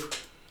New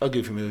Groove. A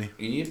Goofy movie.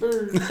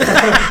 Yipper.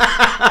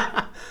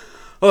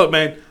 Look,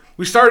 man,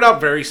 we started out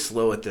very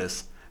slow at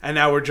this, and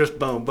now we're just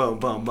boom, boom,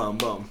 boom, boom,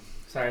 boom.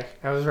 Sorry,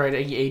 I was right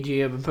at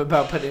AGM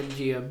about putting in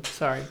GM.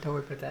 Sorry, don't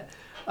worry about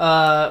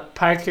that.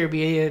 Pirates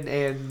Caribbean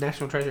and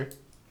National Treasure.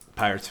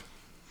 Pirates.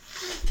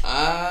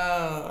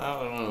 I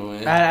don't know,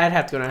 man. I'd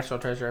have to go National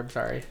Treasure. I'm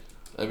sorry.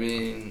 I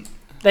mean,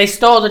 They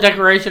stole the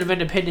Declaration of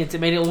Independence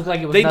and made it look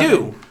like it was. They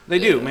nothing.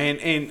 do, man,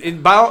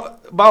 and by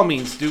all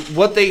means, dude,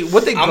 what they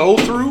go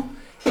through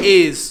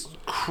is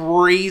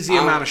crazy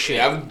amount of shit.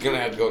 Yeah, I'm gonna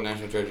have to go with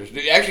National Treasure.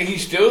 Actually, he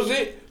steals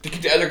it to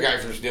keep the other guy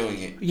from stealing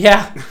it.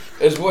 Yeah.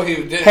 That's what he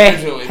did Hey,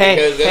 originally, hey,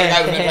 because the other hey,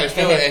 guy was hey, gonna try to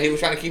steal hey, it, and he was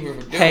trying to keep him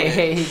from doing Hey, it.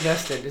 hey,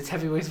 Justin! It's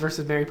Heavyweights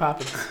versus Mary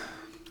Poppins.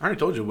 I already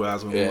told you what I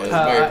was going to Yeah, do. it's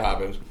Uh, Mary I-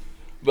 Poppins.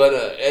 But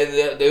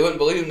and they wouldn't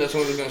believe him that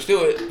someone was gonna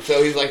steal it,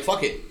 so he's like,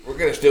 "Fuck it, we're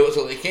gonna steal it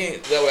so they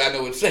can't. That way I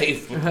know it's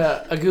safe."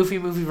 A Goofy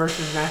movie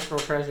versus National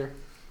Treasure.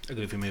 A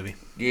Goofy movie.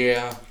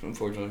 Yeah,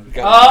 unfortunately.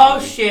 Oh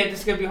shit!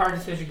 This is gonna be a hard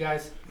decision,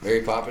 guys.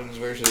 Mary Poppins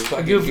versus A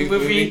fucking Goofy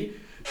movie.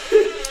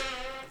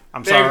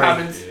 I'm Mary sorry.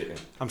 Poppins. Yeah.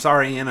 I'm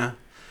sorry, Anna.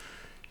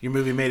 Your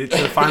movie made it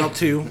to the final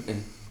two.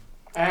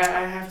 I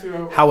have to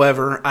go.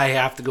 However, I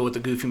have to go with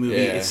the Goofy movie.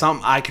 Yeah. It's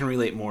something I can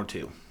relate more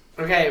to.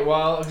 Okay,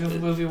 well, a Goofy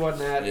movie won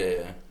that.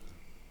 Yeah.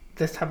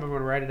 This time I'm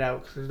gonna write it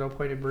out because there's no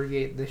point in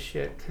abbreviating this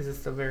shit because it's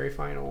the very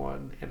final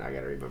one and I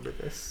gotta remember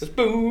this. A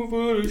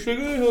spoonful of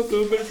sugar help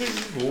the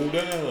medicine go Put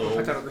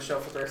down. that on the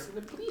shelf for the rest of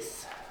the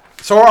police.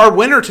 So our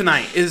winner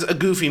tonight is a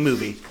Goofy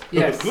movie.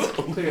 Yes,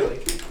 clearly.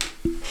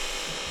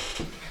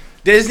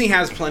 Disney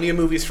has plenty of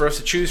movies for us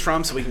to choose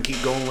from, so we can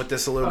keep going with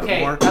this a little bit Okay,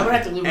 more. I'm gonna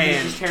have to lubricate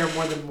And- this chair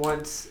more than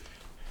once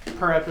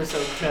per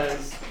episode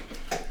because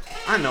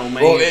I know,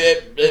 man. Well,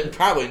 it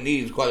probably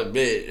needs quite a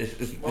bit.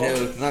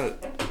 It's not a,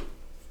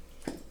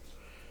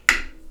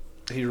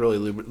 He's really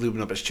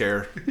lubing up his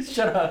chair.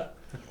 shut up.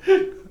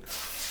 You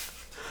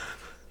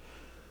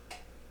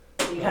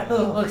got a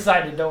little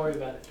excited. Don't worry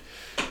about it.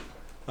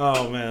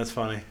 Oh man, that's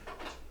funny.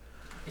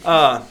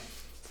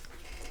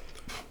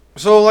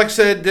 So like I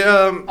said,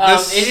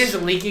 this It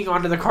is leaking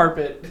onto the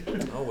carpet.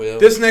 oh well.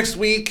 this next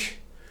week.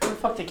 Where the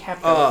fuck the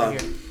cap go over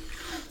here?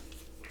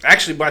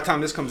 Actually, by the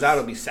time this comes out,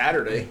 it'll be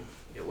Saturday.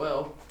 It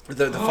will.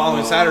 The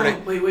following Saturday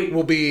Wait.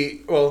 will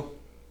be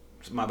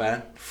my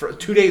bad.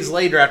 2 days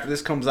later, after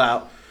this comes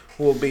out,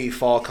 will be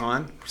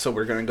FallCon. So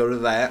we're gonna go to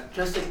that.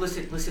 Justin,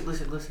 listen.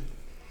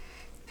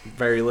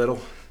 Very little.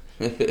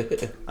 No,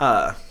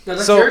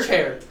 that's So- your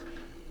chair.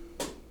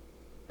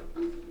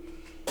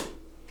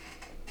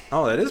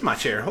 Oh, that is my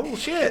chair. Oh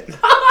shit.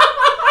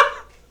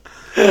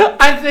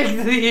 I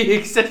think the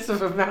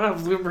excessive amount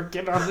of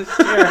lubricant on this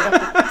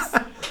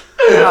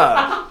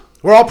chair.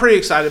 We're all pretty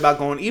excited about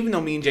going, even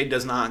though me and Jay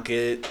does not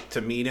get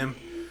to meet him.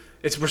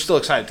 We're still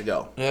excited to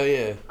go. Hell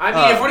yeah. I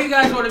mean, if one of you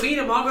guys want to meet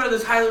him, I'll go to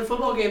this Highland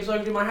football game so I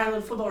can do my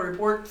Highland football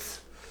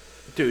reports.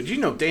 Dude, you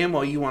know damn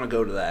well you want to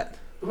go to that.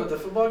 What, the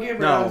football game?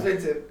 No.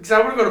 Because I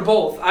want to go to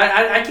both.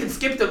 I can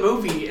skip the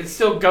movie and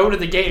still go to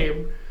the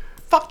game.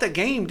 Fuck that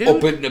game, dude.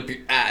 Open up your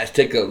eyes,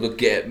 take a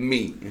look at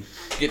me.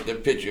 Get the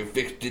picture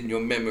fixed in your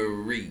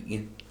memory. Jay,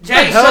 What the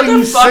hell shut are you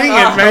the fuck singing,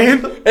 up.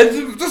 man? It's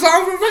the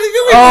song from fucking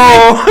doing.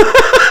 Oh.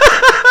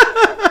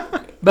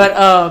 But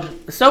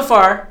so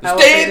far, I will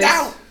say Stand this.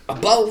 out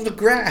above the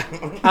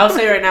ground. I'll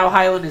say right now,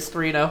 Highland is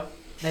 3-0.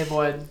 They've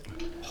won.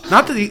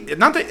 Not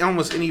that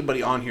almost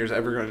anybody on here is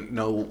ever going to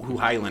know who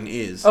Highland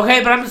is.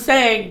 Okay, but I'm just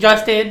saying,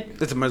 Justin,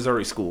 It's a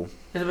Missouri school.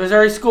 it's a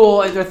Missouri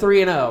school and they're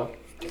 3-0.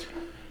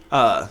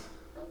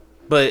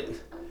 But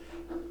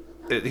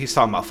he's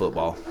talking about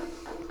football.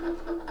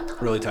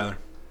 Really, Tyler?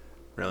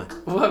 Really?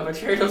 What? My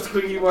chair don't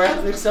squeak anymore. I have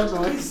to make some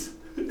noise.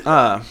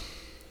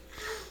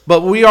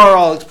 But we are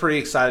all pretty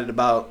excited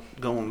about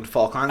going to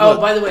FallCon. Oh,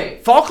 Look, by the way,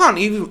 FallCon,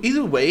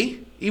 either way,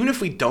 even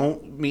if we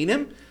don't meet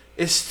him,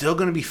 it's still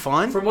gonna be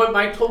fun. From what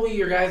Mike told me,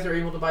 your guys are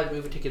able to buy the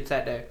movie tickets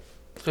that day.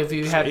 So if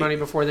you had Sweet. money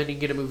before, then you can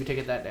get a movie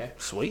ticket that day.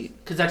 Sweet.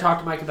 Because I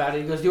talked to Mike about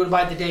it. He goes, "Do you want to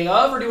buy it the day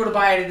of, or do you want to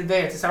buy it in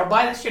advance?" I said, "I'll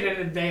buy that shit in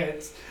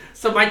advance."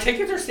 So my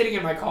tickets are sitting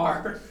in my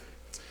car.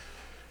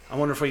 I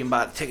wonder if we can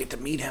buy a ticket to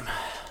meet him.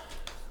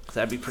 'Cause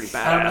that'd be pretty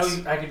I don't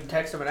badass. know. I can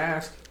text him and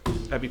ask.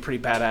 That'd be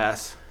pretty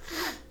badass.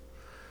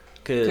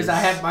 Because I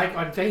have Mike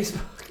on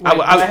Facebook. Wait, I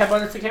do I have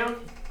on this account?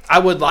 I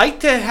would like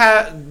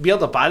to be able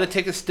to buy the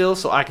tickets still,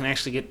 so I can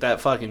actually get that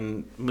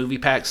fucking movie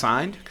pack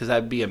signed, because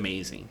that'd be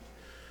amazing.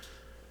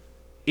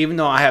 Even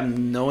though I have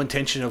no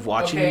intention of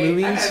watching the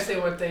movies. I gotta say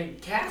one thing.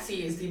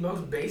 Cassie is the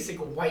most basic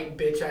white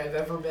bitch I have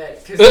ever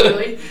met. Because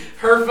really,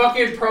 her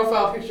fucking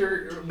profile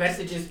picture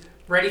message is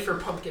ready for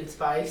pumpkin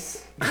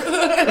spice.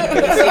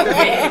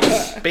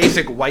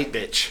 Basic white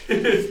bitch.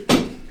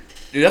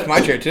 Dude, that's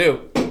my chair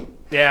too.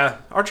 Yeah,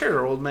 our chairs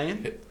are old,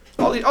 man.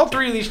 All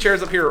three of these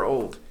chairs up here are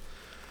old.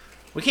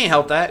 We can't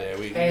help that. Yeah,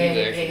 we need to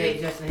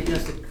Hey, actually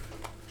Justin.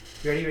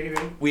 Ready?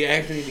 we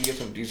actually need to get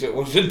some decent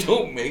ones that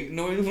don't make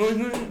noise.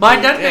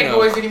 Mine doesn't make You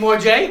know. noise anymore,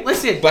 Jay.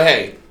 Listen. But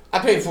hey, I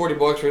paid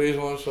 $40 for these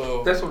ones,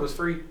 so. This one was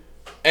free.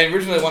 And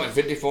originally I wanted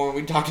 50 for them.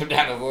 We talked them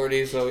down to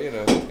 40, so you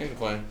know, ain't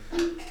complain.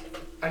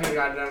 I could have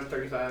gotten it down to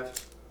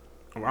 35.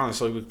 Well,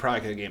 honestly, we probably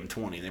could have gave them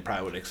 20, and they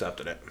probably would have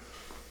accepted it.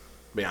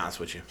 To be honest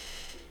with you.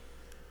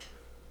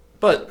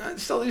 But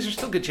still, these are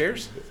still good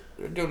chairs.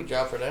 They're doing a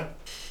job for them.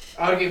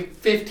 I would give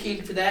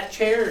 15 for that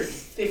chair and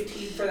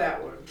 15 for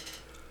that one.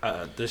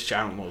 This chair,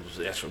 I don't know if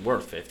it's actually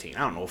worth 15. I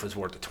don't know if it's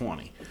worth the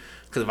 20.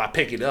 Because if I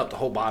pick it up, the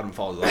whole bottom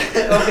falls off.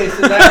 Okay,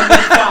 so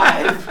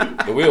that's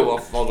 5. The wheel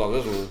falls off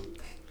this one.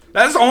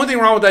 That's the only thing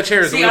wrong with that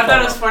chair. Is See, the wheel I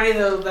thought it was falling funny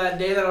though that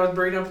day that I was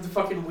bringing up the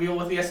fucking wheel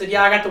with you. I said,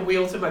 "Yeah, I got the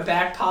wheels in my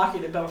back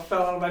pocket." It about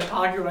fell out of my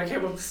pocket when I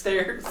came up the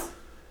stairs.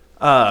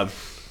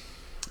 off.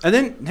 And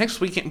then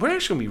next weekend, we're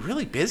actually going to be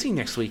really busy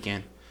next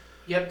weekend.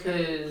 Yep,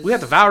 because We got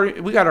the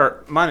Valerie. We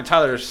got mine and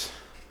Tyler's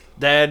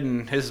dad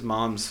and his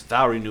mom's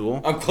vow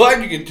renewal. I'm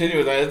glad you continue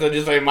with that. Instead of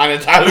just like mine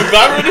and Tyler's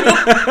already.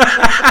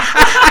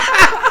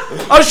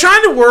 I was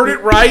trying to word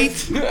it right.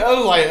 I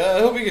was like, I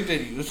hope he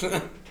continues.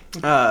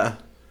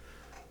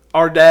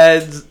 Our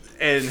dad's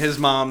and his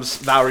mom's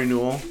vow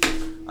renewal.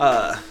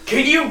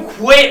 can you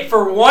quit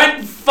for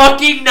one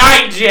fucking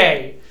night,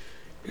 Jay?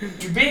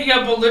 You're being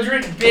a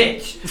belligerent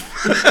bitch.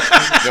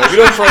 No, we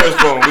don't try this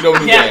phone. We don't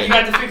do Yeah, that. you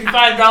got the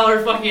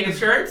 $55 fucking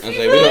insurance. I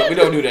say we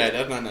don't do that.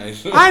 That's not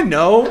nice. I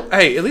know.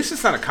 Hey, at least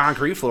it's not a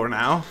concrete floor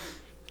now.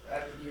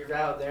 You're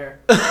out there.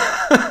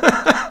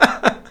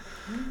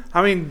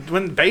 I mean,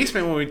 when the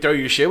basement, when we throw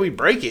your shit, we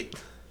break it.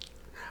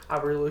 I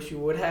really wish you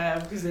would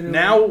have. Cause then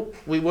Now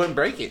we wouldn't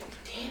break it.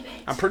 Damn it.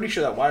 I'm pretty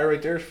sure that wire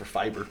right there is for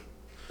fiber.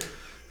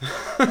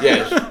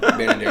 Yes,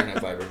 Ben and Darren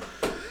have fiber.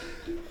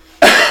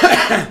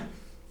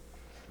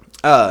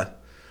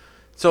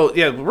 So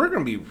yeah, we're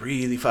gonna be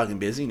really fucking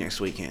busy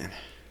next weekend.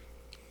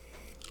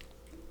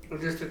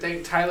 Just to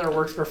think, Tyler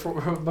works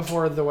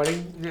before the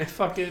wedding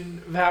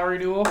fucking vow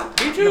renewal.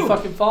 Me too. The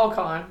fucking fall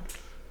con.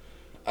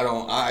 I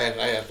don't. I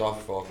asked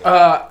off for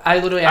fall. I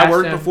literally asked I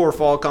worked him. before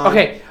fall con.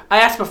 Okay,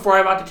 I asked before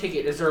I bought the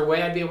ticket, is there a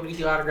way I'd be able to get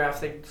the autograph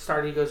thing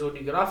started? He goes, when do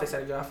you get off? I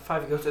said, I get off at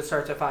 5. He goes, it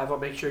starts at 5. I'll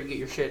make sure you get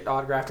your shit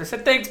autographed. I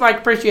said, thanks, Mike.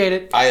 Appreciate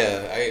it.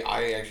 I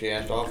actually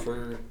asked off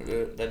for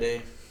that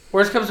day.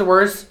 Worst comes to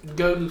worst,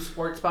 go to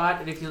Sports Spot,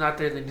 and if he's not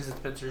there, then visit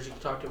Spencer's. You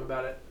can talk to him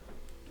about it.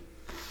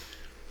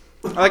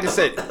 Like I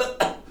said,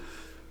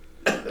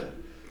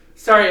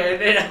 Sorry,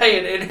 I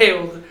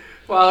inhaled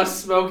while I was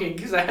smoking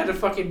because I had to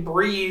fucking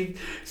breathe.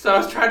 So I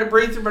was trying to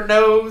breathe through my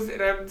nose,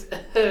 and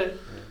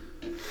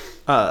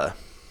I'm...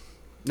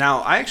 now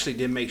I actually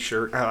did make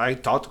sure I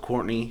talked to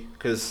Courtney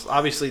because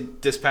obviously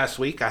this past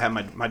week I had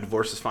my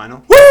divorce is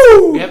final.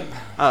 Woo! Yep.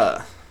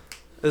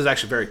 It was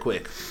actually very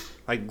quick.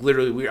 Like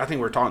literally, I think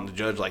we were talking to the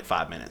judge like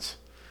 5 minutes.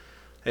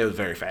 It was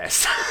very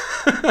fast.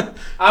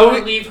 I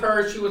would leave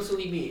her, she would still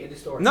leave me in the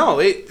store. No,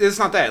 it's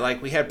not that.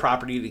 Like we had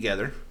property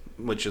together,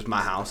 which is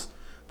my house,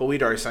 but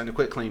we'd already signed a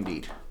quitclaim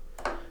deed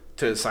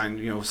to sign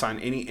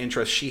any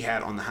interest she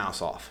had on the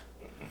house off.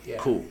 Yeah.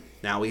 Cool.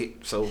 Now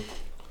so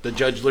the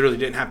judge literally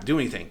didn't have to do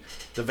anything.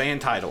 The van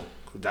title,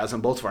 that was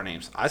in both of our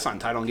names. I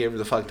signed title and gave her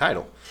the fucking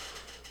title.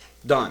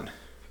 Done.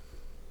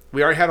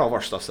 We already had all of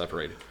our stuff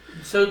separated.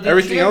 So did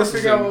Everything she ever else is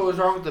figure out in- what was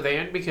wrong with the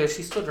van? Because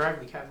she's still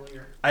driving the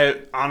Cavalier. I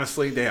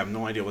honestly, they have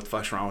no idea what the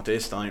fuck's wrong with it.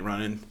 It still ain't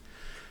running.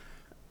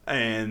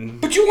 And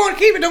But you want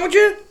to keep it, don't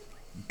you?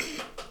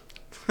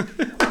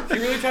 She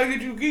really tried to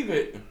get you to keep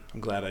it. I'm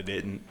glad I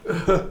didn't.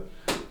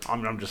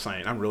 I'm just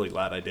saying, I'm really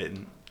glad I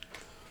didn't.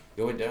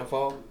 You went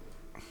downfall?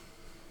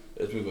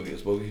 That's me gonna get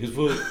smoky his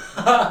foot.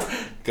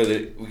 Because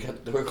we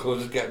got the door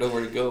closed, it's got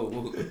nowhere to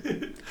go.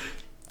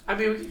 I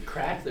mean, we can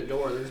crack the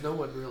door. There's no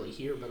one really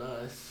here but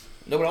us.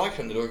 No, but I like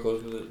having the door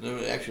closed because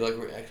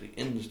we're actually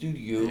in the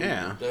studio.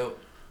 Yeah. So,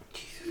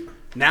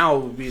 Now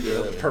would be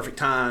the perfect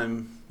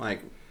time,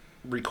 like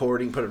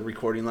recording, put a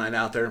recording line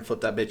out there and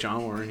flip that bitch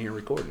on. We're in here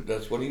recording.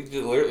 that's what he just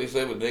literally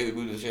said when David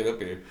moved the shit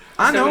up here.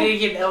 I know. So we need to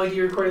get an LED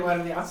recording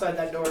light on the outside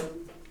that door.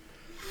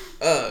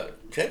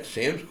 Check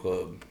Sam's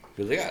Club.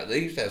 Because they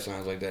used to have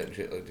signs like that and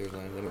shit. Like there's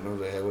lines. I don't know if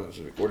they have one that's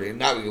recorded.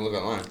 Now we can look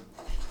online.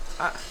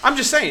 I'm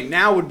just saying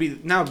now would be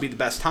the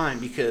best time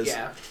because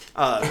Yeah.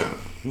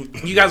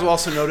 you guys will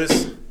also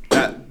notice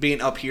that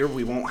being up here,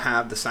 we won't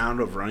have the sound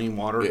of running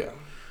water. Yeah.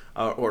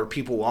 Or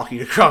people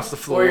walking across the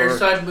floor. Or your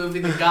son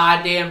moving the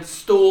goddamn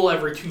stool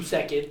every 2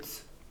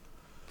 seconds.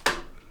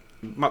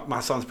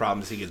 My son's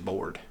problem is he gets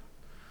bored.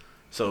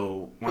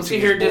 So once see,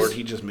 he here, gets bored, just-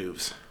 he just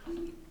moves.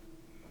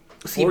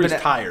 See, Or he's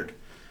but tired.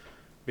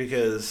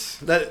 Because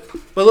that.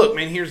 But look,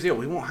 man, here's the deal.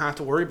 We won't have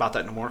to worry about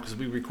that no more because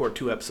we record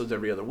 2 episodes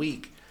every other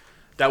week.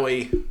 That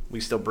way, we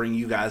still bring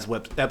you guys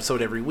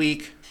episode every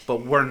week,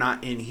 but we're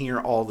not in here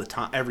all the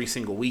time, every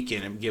single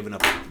weekend, and giving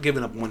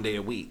up one day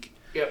a week.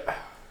 Yep.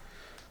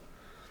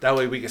 That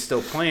way, we can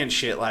still plan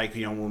shit like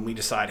when we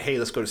decide, hey,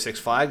 let's go to Six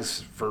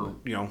Flags for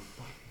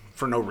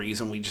no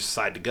reason, we just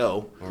decide to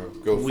go. Or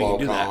go We can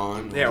do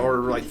FallCon. that. Yeah,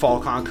 or like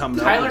FallCon coming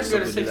up. Tyler's we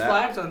going to can still Six do that.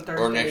 Flags on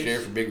Thursday. Or next year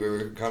for Big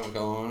River Comic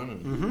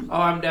Con.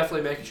 Oh, I'm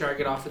definitely making sure I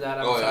get off of that.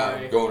 I'm Oh, yeah.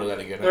 sorry. I'm going to that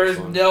again. There's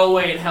That's fun. no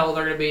way in hell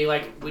they're going to be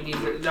like, we need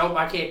to. Nope,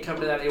 I can't come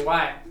to that.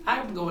 Why?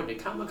 I'm going to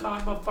Comic Con,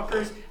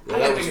 motherfuckers. Yeah, I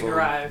that gotta was make a fun.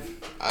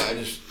 drive. I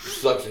just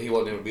sucks that he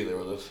wasn't able to be there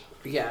with us.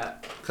 Yeah.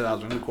 Because I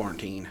was in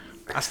quarantine.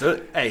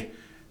 Hey,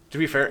 to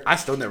be fair, I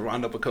still never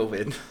wound up with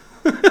COVID.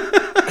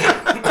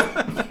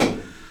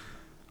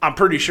 I'm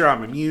pretty sure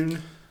I'm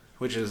immune,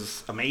 which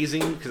is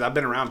amazing because I've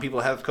been around people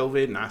that have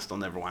COVID and I still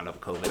never wound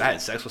up with COVID. I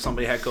had sex with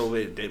somebody who had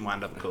COVID, didn't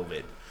wind up with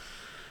COVID.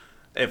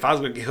 If I was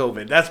going to get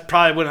COVID, that's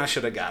probably when I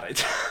should have got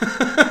it.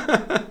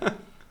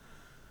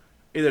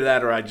 Either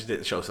that or I just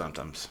didn't show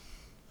symptoms.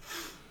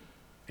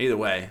 Either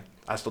way,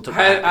 I still took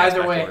my ass Either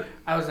back to way, work.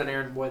 I was an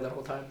errand boy the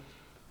whole time.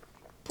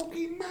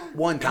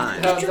 One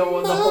time. That was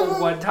the whole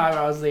one time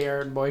I was the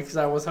errand boy because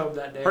I was home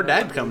that day. Her and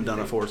I dad couldn't come do and done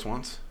it anything. for us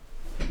once.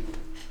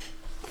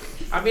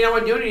 I mean, I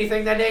wasn't doing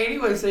anything that day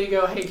anyway, so you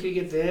go, hey, can you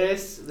get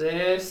this?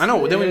 I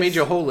know. Then we this? made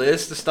you a whole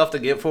list of stuff to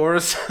get for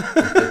us.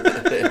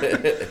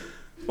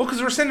 Well,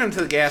 because we're sending them to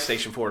the gas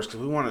station for us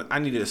because I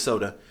needed a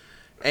soda,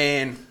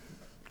 and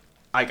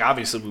like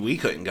obviously we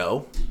couldn't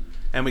go,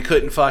 and we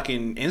couldn't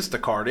fucking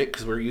Instacart it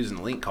because we were using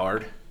the link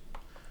card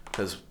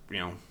because we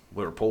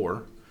were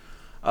poor.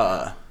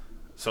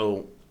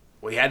 So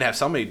we had to have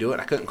somebody do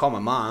it. I couldn't call my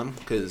mom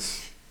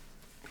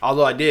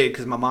although I did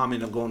because my mom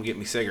ended up going to get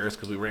me cigarettes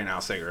because we ran out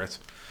of cigarettes.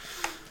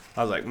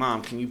 I was like,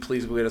 Mom, can you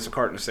please go get us a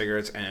carton of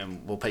cigarettes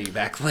and we'll pay you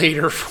back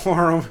later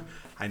for them?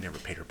 I never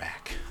paid her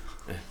back.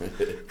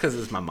 Because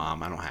it's my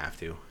mom. I don't have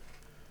to.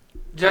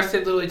 Justin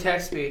literally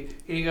texts me,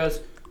 and he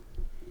goes,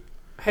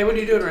 hey, what are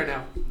you doing right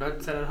now?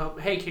 Nothing said at home.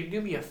 Hey, can you do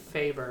me a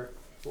favor?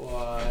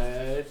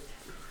 What?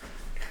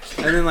 And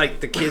then, like,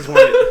 the kids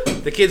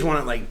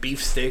wanted like,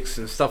 beef sticks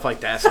and stuff like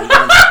that. So we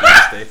got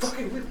them beef sticks.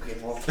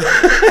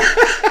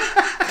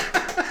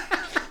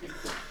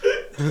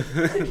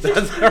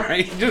 That's all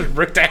right. You just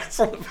ripped ass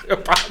on the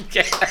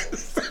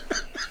podcast.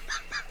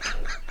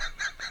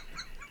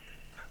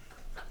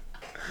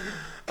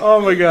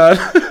 Oh, my God.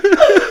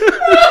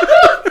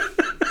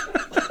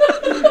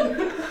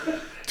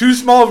 Too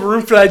small of a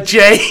room for that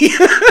J.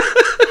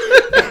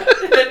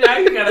 Now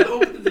you gotta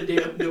open the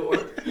damn door.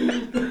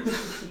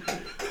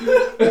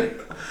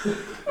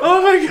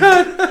 Oh my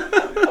God.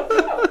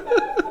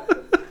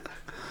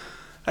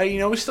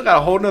 Hey, we still got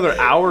a whole nother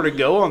hour to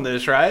go on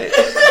this, right?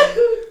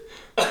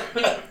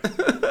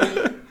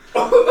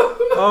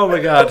 Oh my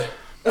God.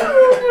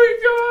 Oh my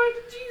god,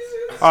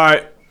 Jesus. All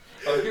right.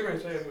 I was getting ready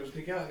to say I'm going to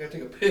sneak out. I got to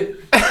take a piss.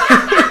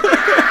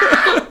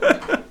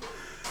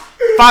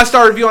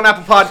 5-star review on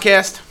Apple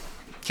Podcast.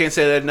 Can't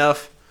say that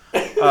enough.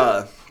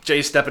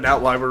 Jay's stepping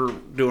out while we're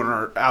doing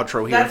our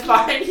outro here. That's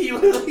fine. He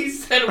literally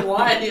said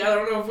why. I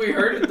don't know if we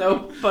heard it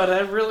though, but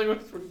I really wish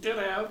we did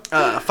have.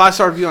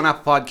 5-star review on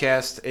Apple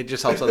Podcast. It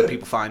just helps other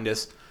people find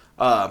us.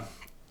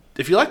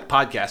 If you like the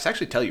podcast,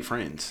 actually tell your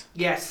friends.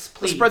 Yes,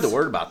 please. Let's spread the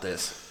word about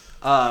this.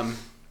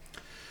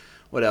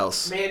 What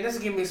else? Man, this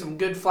is giving me some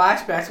good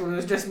flashbacks when it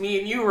was just me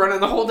and you running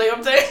the whole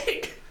damn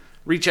thing.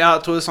 Reach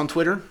out to us on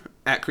Twitter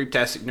at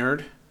Creeptastic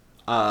Nerd.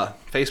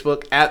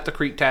 Facebook at the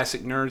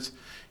Creeptastic Nerds.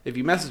 If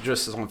you message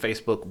us on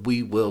Facebook,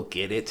 we will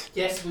get it.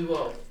 Yes, we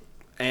will.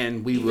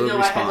 And we Even will though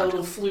I had a respond.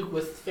 little fluke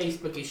with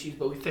Facebook issues,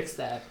 but we fixed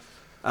that.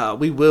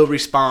 We will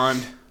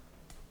respond.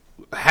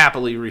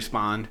 Happily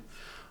respond.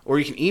 Or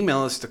you can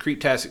email us to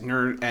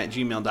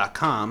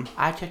creeptasticnerd@gmail.com.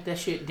 I check that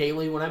shit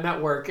daily when I'm at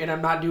work and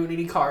I'm not doing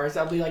any cars.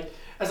 I'll be like,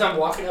 as I'm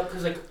walking up,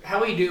 because like how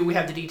we do, we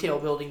have the detail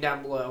building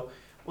down below.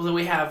 Well, then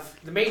we have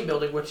the main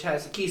building, which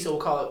has the key, so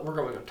we'll call it, we're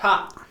going up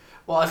top.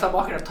 Well, as I'm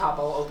walking up top,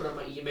 I'll open up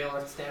my email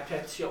or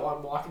Snapchat shit while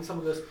I'm walking.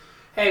 Someone goes,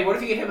 hey, what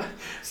if you get hit?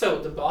 So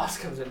the boss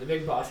comes in, the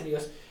big boss, and he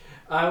goes,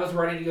 I was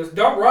running. He goes,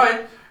 don't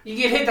run. You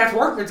get hit, that's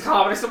workman's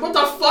comp. And I said, what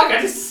the fuck?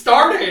 I just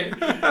started.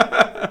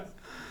 But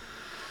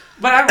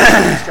I run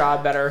this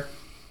job better,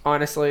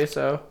 honestly,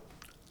 so.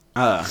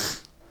 Oh,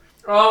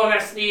 I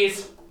gotta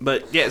sneeze.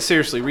 But yeah,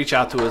 seriously, reach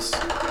out to us.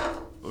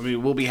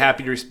 We'll be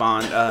happy to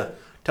respond.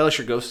 Tell us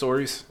your ghost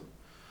stories.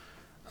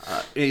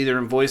 Either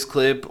in voice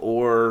clip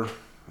or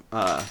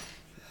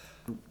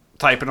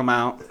typing them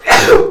out.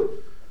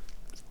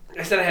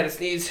 I said I had to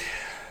sneeze.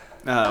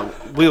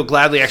 We'll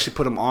gladly actually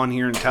put them on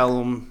here and tell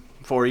them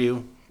for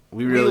you.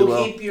 We really will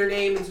will. keep your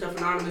name and stuff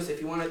anonymous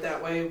if you want it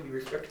that way. We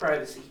respect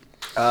privacy.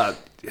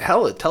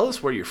 Hell, tell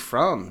us where you're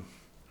from.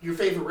 Your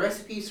favorite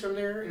recipes from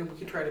there, and we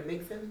can try to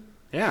make them.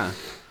 Yeah.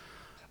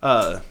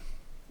 I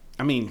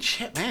mean,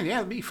 shit, man. Yeah,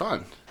 it'd be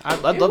fun.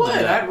 I'd love to do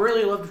that. I'd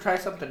really love to try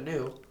something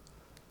new.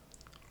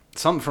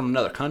 Something from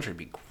another country would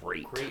be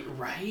great. Great,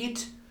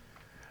 right?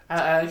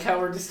 I like how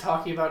we're just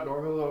talking about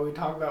normal when we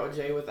talk about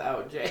Jay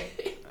without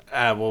Jay.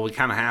 Well, we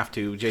kind of have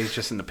to. Jay's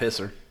just in the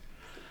pisser.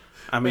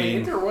 I Wait, mean,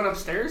 ain't there one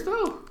upstairs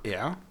though?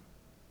 yeah.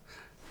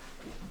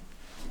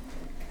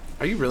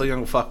 Are you really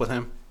gonna fuck with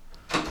him?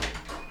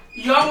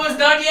 You almost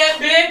done yet,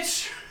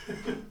 bitch?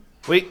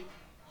 Wait.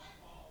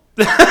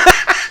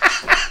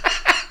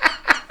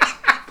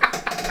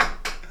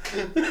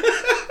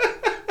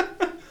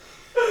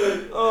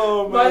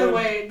 Oh man. By the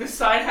way, the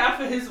side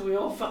half of his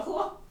wheel fell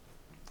off.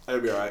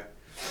 It'll be alright.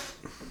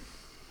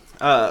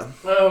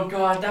 Oh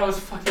god, that was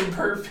fucking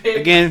perfect.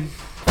 Again,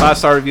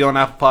 5-star review on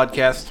Apple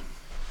Podcast.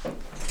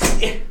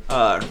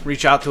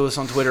 Reach out to us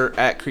on Twitter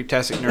at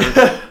Creeptastic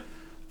Nerd,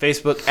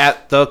 Facebook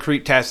at The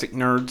Creeptastic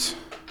Nerds,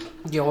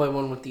 The only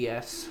one with the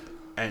S.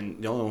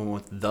 and the only one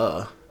with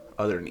the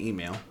other than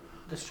email.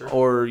 That's true.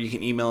 Or you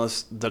can email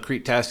us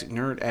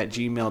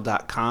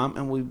thecreeptasticnerd@gmail.com,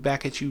 and we'll be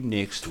back at you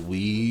next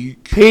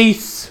week.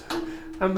 Peace.